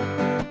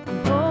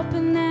 I'm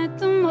hoping that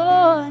the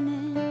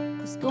morning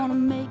is gonna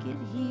make it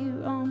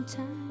here on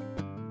time.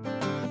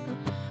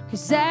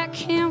 'Cause I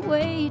can't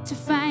wait to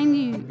find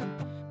you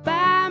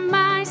by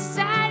my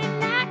side.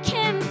 And I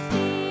can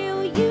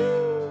feel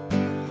you,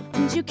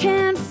 and you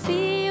can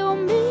feel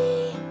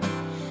me,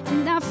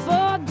 and I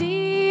fall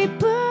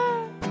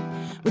deeper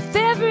with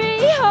every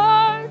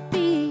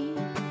heartbeat.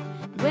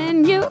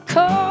 When you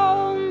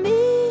call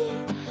me,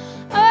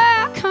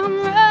 I come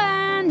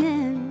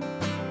running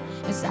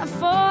as I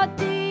fall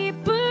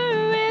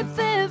deeper with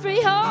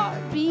every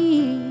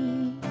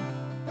heartbeat.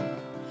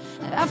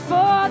 I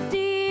fall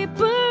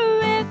deeper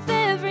with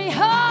every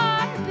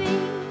heartbeat.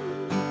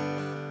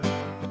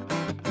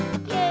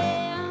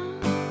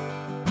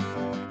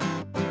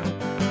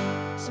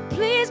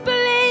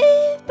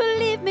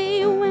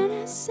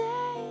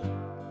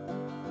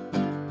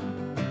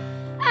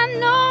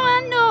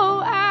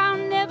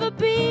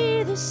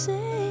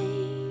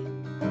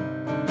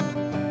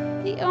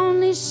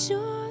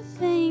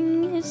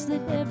 promise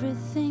that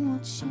everything will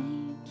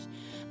change,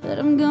 but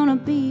I'm gonna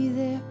be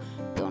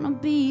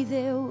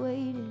there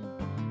waiting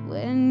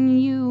when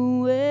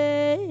you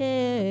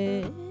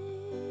wait.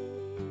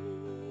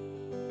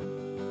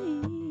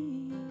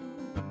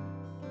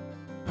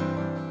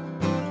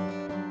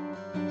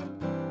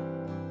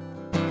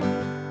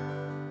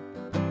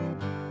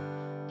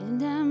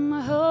 And I'm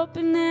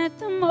hoping that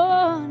the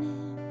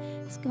morning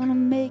is gonna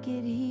make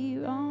it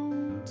here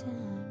on time,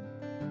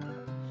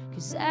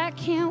 'cause I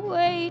can't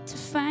wait to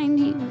find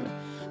you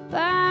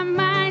by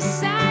my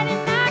side.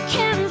 And I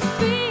can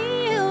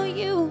feel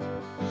you,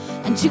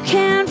 and you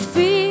can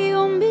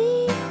feel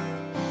me,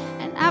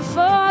 and I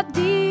fall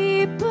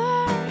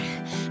deeper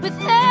with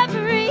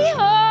every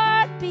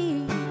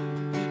heartbeat.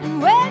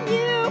 And when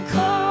you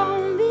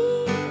call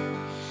me,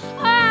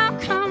 I'll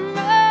come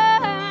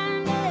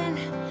running.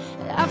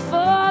 I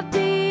fall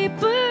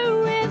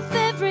deeper with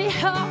every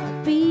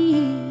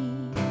heartbeat.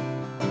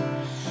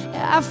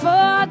 I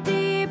fall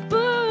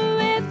deeper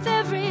with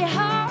every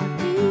heartbeat.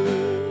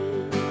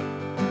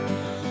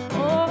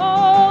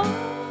 Oh,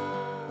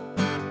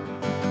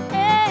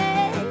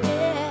 yeah,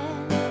 yeah.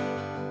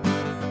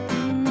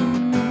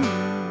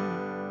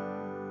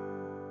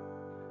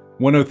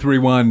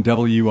 1031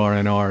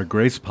 WRNR.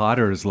 Grace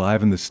Potter is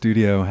live in the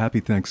studio. Happy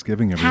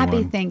Thanksgiving, everyone.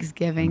 Happy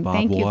Thanksgiving. Bob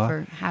Thank you Waugh.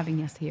 for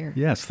having us here.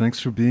 Yes, thanks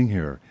for being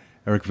here.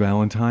 Eric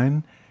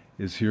Valentine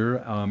is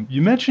here.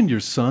 You mentioned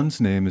your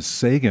son's name is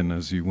Sagan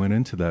as you went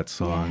into that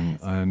song. Yes.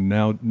 And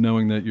now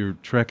knowing that you're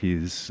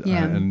Trekkies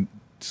Yeah. and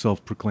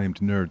self-proclaimed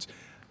nerds,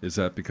 is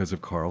that because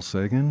of Carl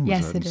Sagan? Was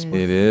Yes, that it is.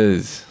 It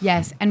is.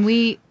 Yes, and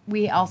we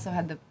also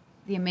had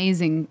the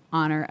amazing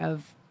honor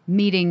of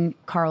meeting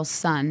Carl's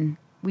son.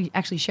 We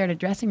actually shared a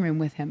dressing room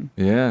with him.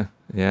 Yeah,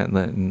 yeah.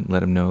 And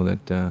let him know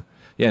that.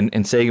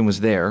 And Sagan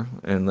was there,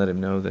 and let him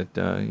know that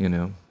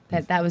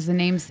That was the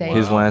namesake.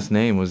 his last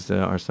name was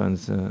our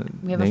son's.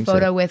 We have namesake. a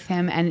photo with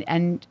him,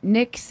 and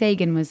Nick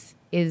Sagan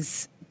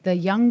is the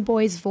young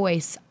boy's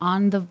voice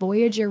on the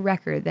Voyager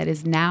record that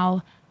is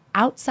now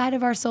outside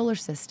of our solar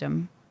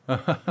system,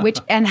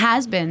 and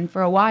has been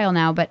for a while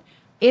now. But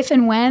if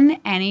and when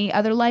any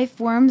other life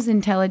forms,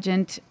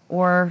 intelligent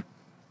or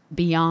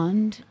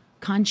beyond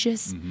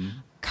conscious,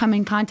 come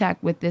in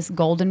contact with this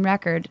golden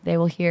record, they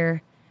will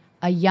hear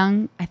a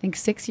young, I think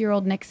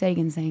 6-year-old Nick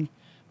Sagan saying,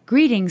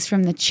 "Greetings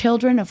from the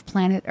children of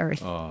planet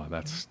Earth." Oh,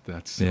 that's Yeah,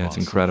 it's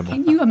awesome. incredible.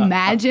 Can you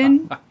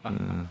imagine?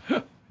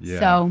 Yeah.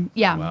 So,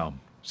 yeah. Wow.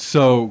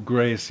 So,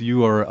 Grace,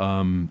 you are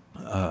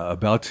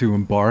about to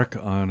embark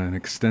on an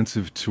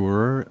extensive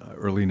tour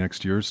early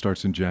next year.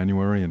 Starts in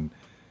January in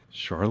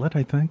Charlotte,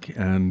 I think,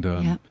 and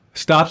Yep.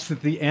 stops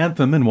at the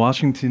Anthem in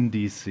Washington,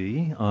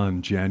 D.C.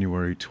 on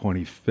January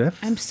 25th.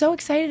 I'm so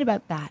excited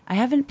about that. I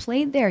haven't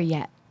played there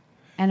yet,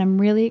 and I'm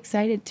really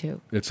excited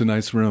to. It's a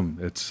nice room.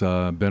 It's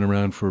been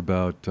around for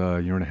about a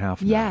year and a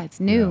half now. Yeah, it's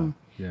new.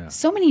 Yeah.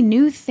 So many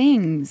new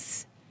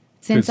things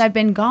since 'Cause, I've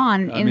been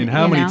gone. I mean,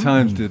 how many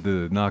times did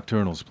the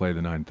Nocturnals play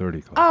the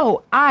 930 Club?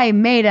 Oh, I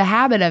made a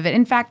habit of it.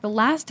 In fact, the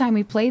last time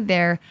we played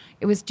there,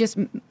 it was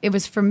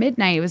for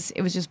midnight.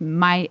 It was just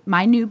my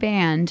new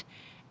band,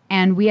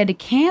 and we had to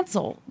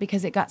cancel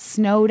because it got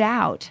snowed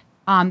out.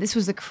 This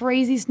was a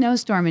crazy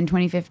snowstorm in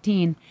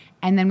 2015,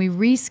 and then we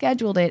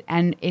rescheduled it,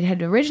 and it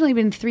had originally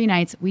been 3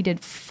 nights. We did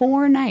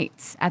 4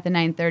 nights at the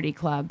 930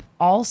 Club,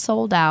 all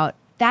sold out.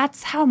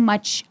 That's how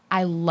much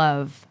I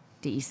love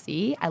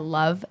DC. I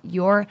love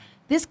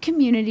this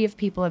community of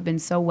people have been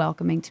so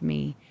welcoming to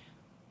me.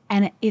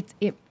 And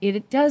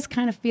it does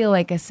kind of feel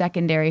like a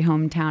secondary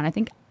hometown. I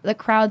think the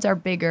crowds are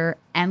bigger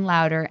and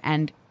louder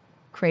and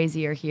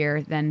crazier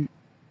here than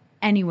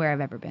anywhere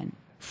I've ever been.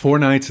 4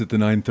 nights at the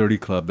 930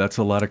 Club. That's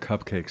a lot of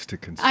cupcakes to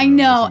consume. I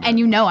know, isn't it? and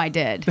you know I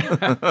did.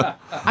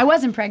 I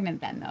wasn't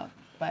pregnant then, though.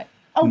 But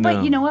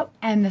No. you know what?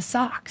 And the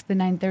socks, the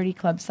 930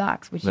 Club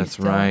socks, which That's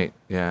you still right.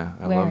 Yeah,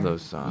 I love wear.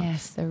 those socks.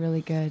 Yes, they're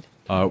really good.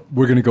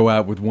 We're going to go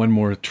out with one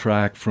more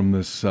track from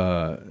this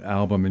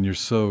album, and you're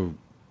so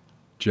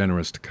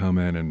generous to come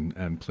in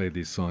and play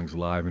these songs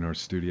live in our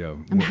studio.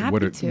 I'm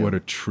happy to. What a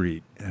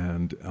treat.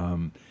 And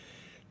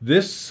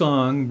this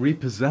song,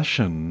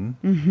 Repossession,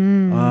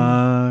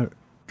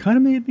 kind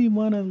of made me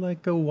want to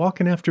go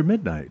walking after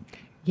midnight.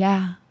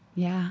 Yeah.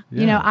 You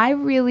Yeah. know, I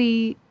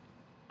really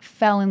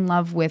fell in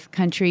love with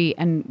country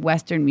and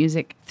Western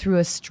music through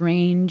a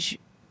strange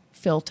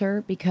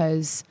filter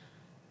because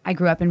I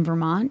grew up in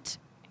Vermont,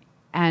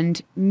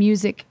 and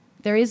music,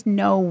 there is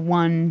no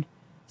one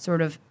sort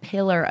of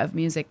pillar of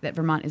music that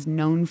Vermont is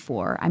known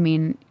for. I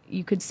mean,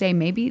 you could say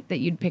maybe that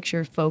you'd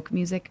picture folk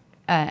music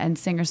and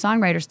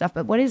singer-songwriter stuff,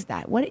 but what is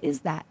that? What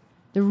is that?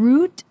 The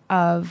root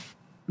of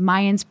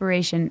my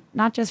inspiration,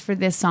 not just for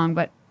this song,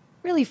 but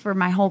really for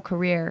my whole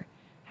career,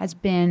 has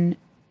been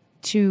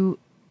to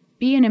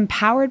be an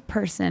empowered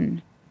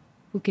person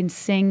who can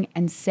sing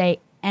and say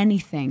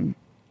anything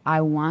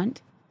I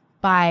want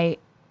by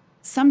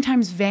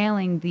sometimes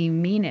veiling the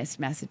meanest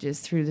messages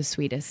through the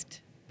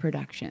sweetest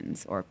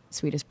productions or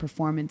sweetest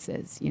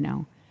performances, you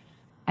know.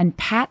 And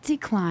Patsy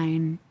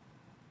Cline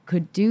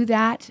could do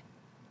that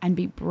and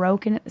be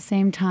broken at the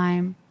same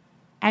time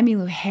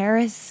Emmylou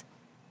Harris.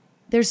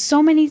 There's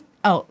so many.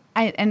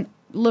 And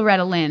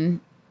Loretta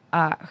Lynn,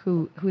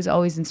 who's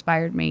always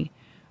inspired me.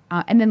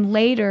 And then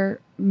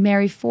later,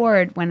 Mary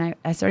Ford, when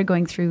I started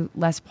going through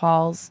Les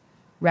Paul's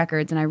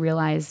records, and I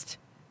realized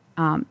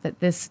that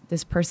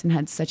this person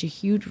had such a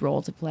huge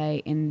role to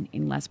play in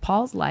Les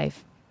Paul's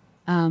life,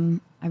 I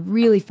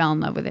really fell in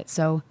love with it.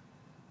 So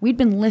we'd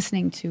been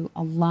listening to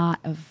a lot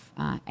of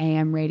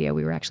AM radio.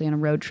 We were actually on a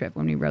road trip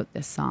when we wrote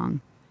this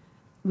song.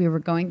 We were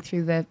going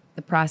through the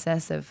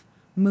process of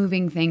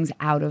moving things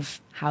out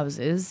of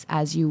houses,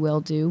 as you will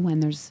do when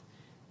there's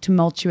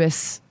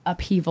tumultuous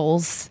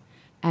upheavals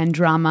and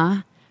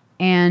drama.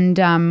 And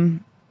I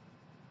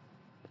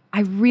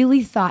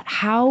really thought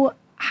how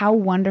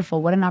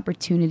wonderful, what an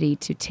opportunity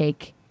to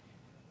take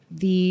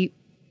the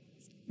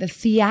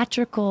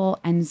theatrical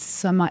and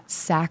somewhat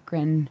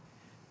saccharine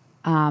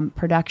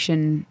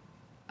production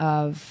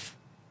of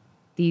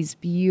these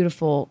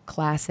beautiful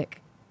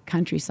classic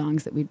country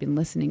songs that we'd been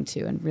listening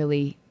to and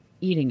really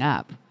eating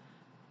up,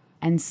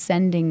 and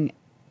sending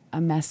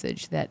a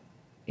message that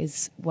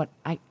is what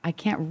I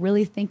can't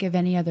really think of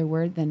any other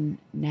word than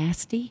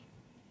nasty.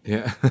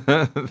 Yeah.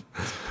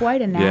 It's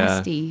quite a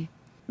nasty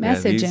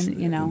message. These, and,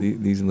 you know.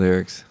 These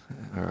lyrics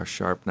are a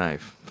sharp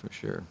knife, for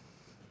sure.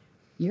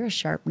 You're a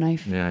sharp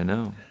knife. Yeah, I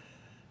know.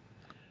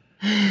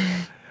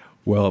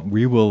 Well,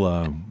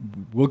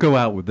 we'll go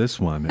out with this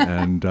one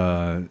and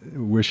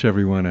wish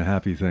everyone a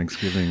happy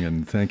Thanksgiving,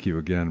 and thank you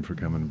again for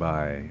coming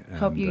by.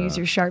 Hope you use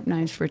your sharp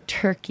knives for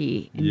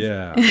turkey.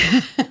 Yeah.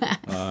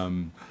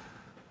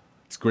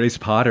 It's Grace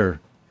Potter,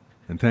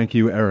 and thank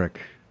you,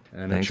 Eric.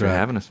 And Thanks for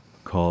having us.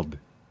 Called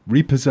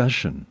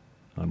Repossession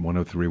on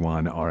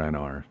 103.1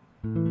 RNR.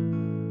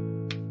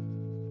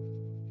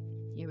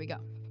 Here we go.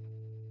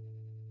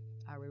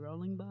 Are we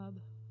rolling, Bob?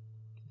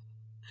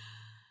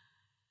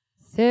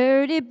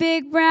 30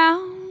 big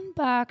brown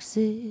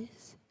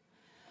boxes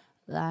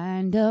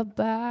lined up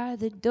by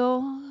the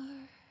door.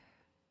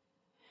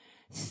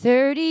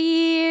 30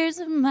 years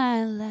of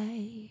my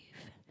life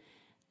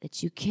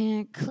that you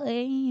can't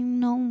claim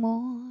no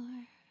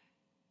more.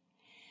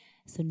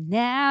 So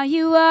now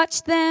you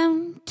watch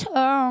them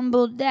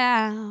tumble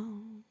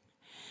down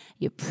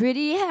your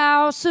pretty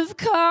house of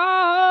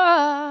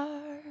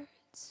cards.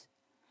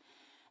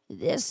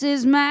 This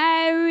is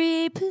my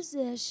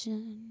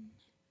repossession.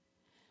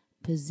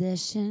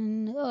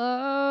 Possession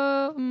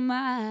of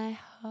my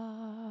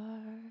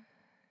heart.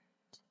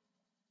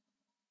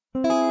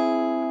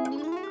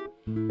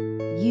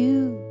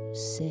 You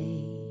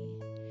say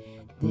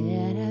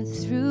that I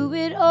threw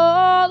it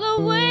all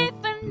away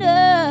for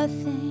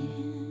nothing.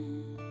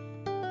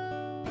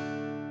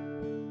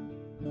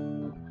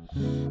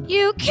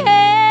 You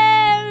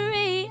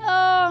carry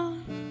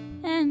on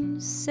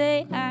and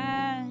say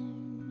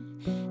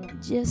I'm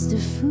just a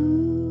fool.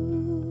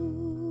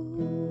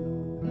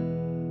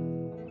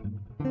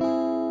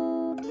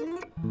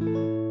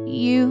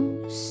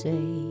 You say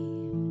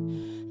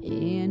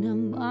in a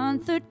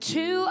month or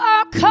two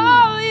I'll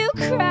call you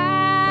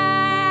crying.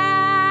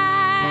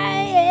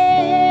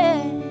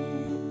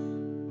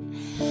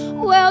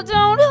 Well,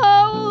 don't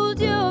hold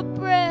your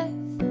breath.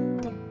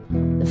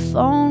 The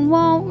phone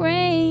won't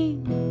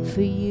ring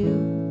for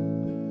you.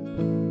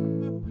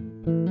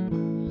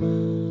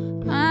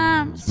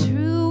 I'm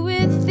through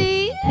with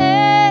the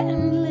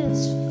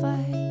endless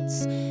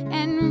fights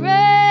and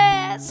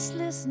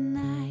restless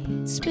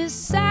nights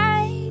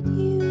beside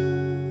you.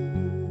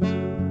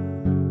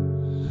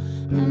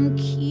 I'm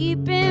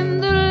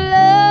keeping the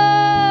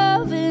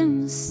love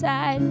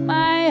inside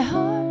my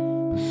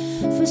heart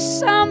for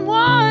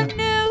someone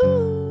new.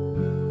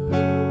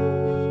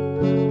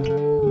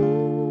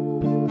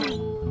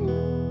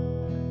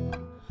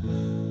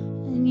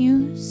 And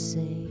you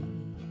say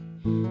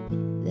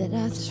that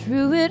I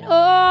threw it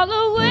all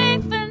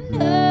away for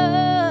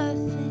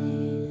nothing.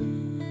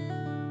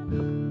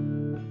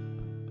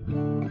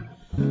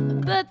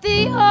 But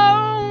the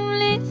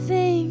only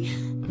thing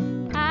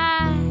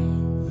I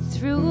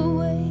threw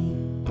away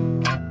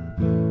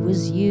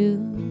was you.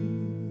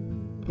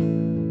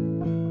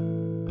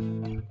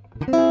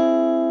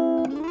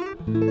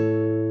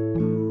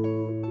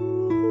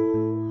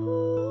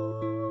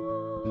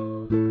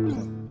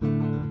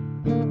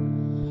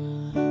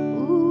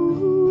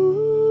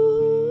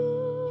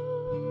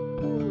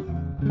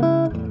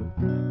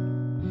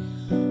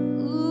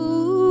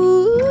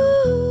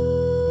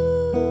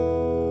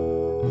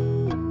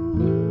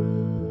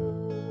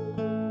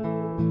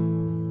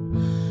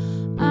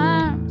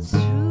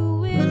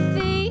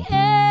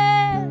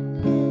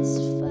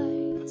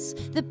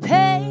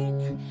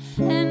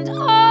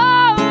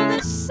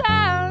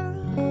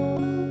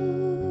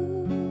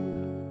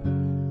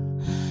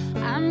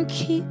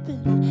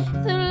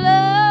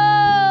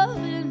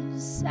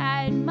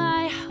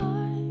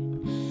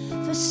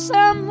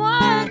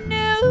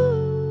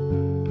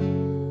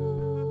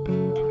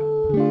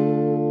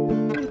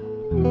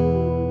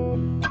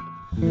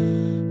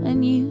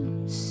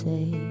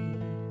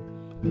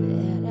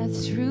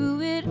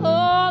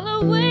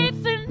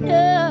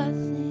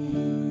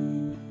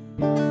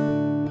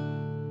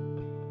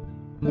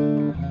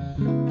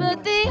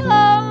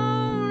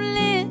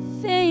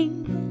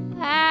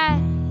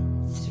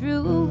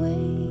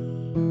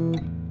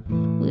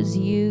 was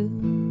you.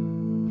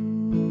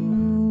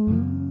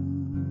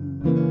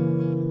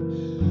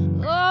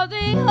 Oh,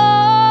 the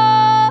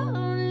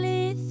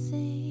only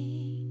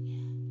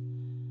thing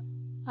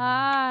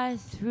I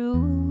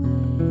threw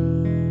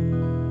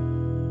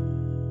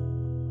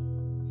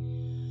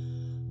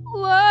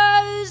away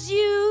was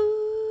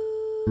you.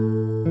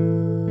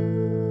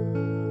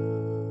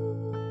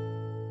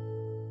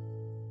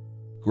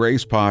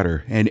 Grace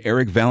Potter and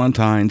Eric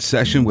Valentine's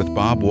session with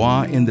Bob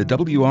Waugh in the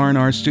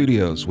WRNR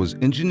studios was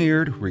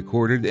engineered,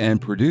 recorded,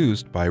 and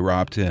produced by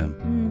Rob Tim.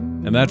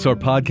 And that's our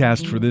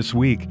podcast for this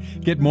week.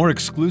 Get more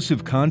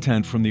exclusive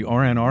content from the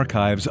RN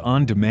Archives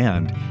on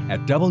demand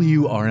at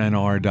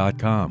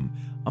WRNR.com.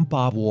 I'm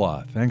Bob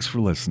Waugh. Thanks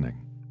for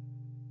listening.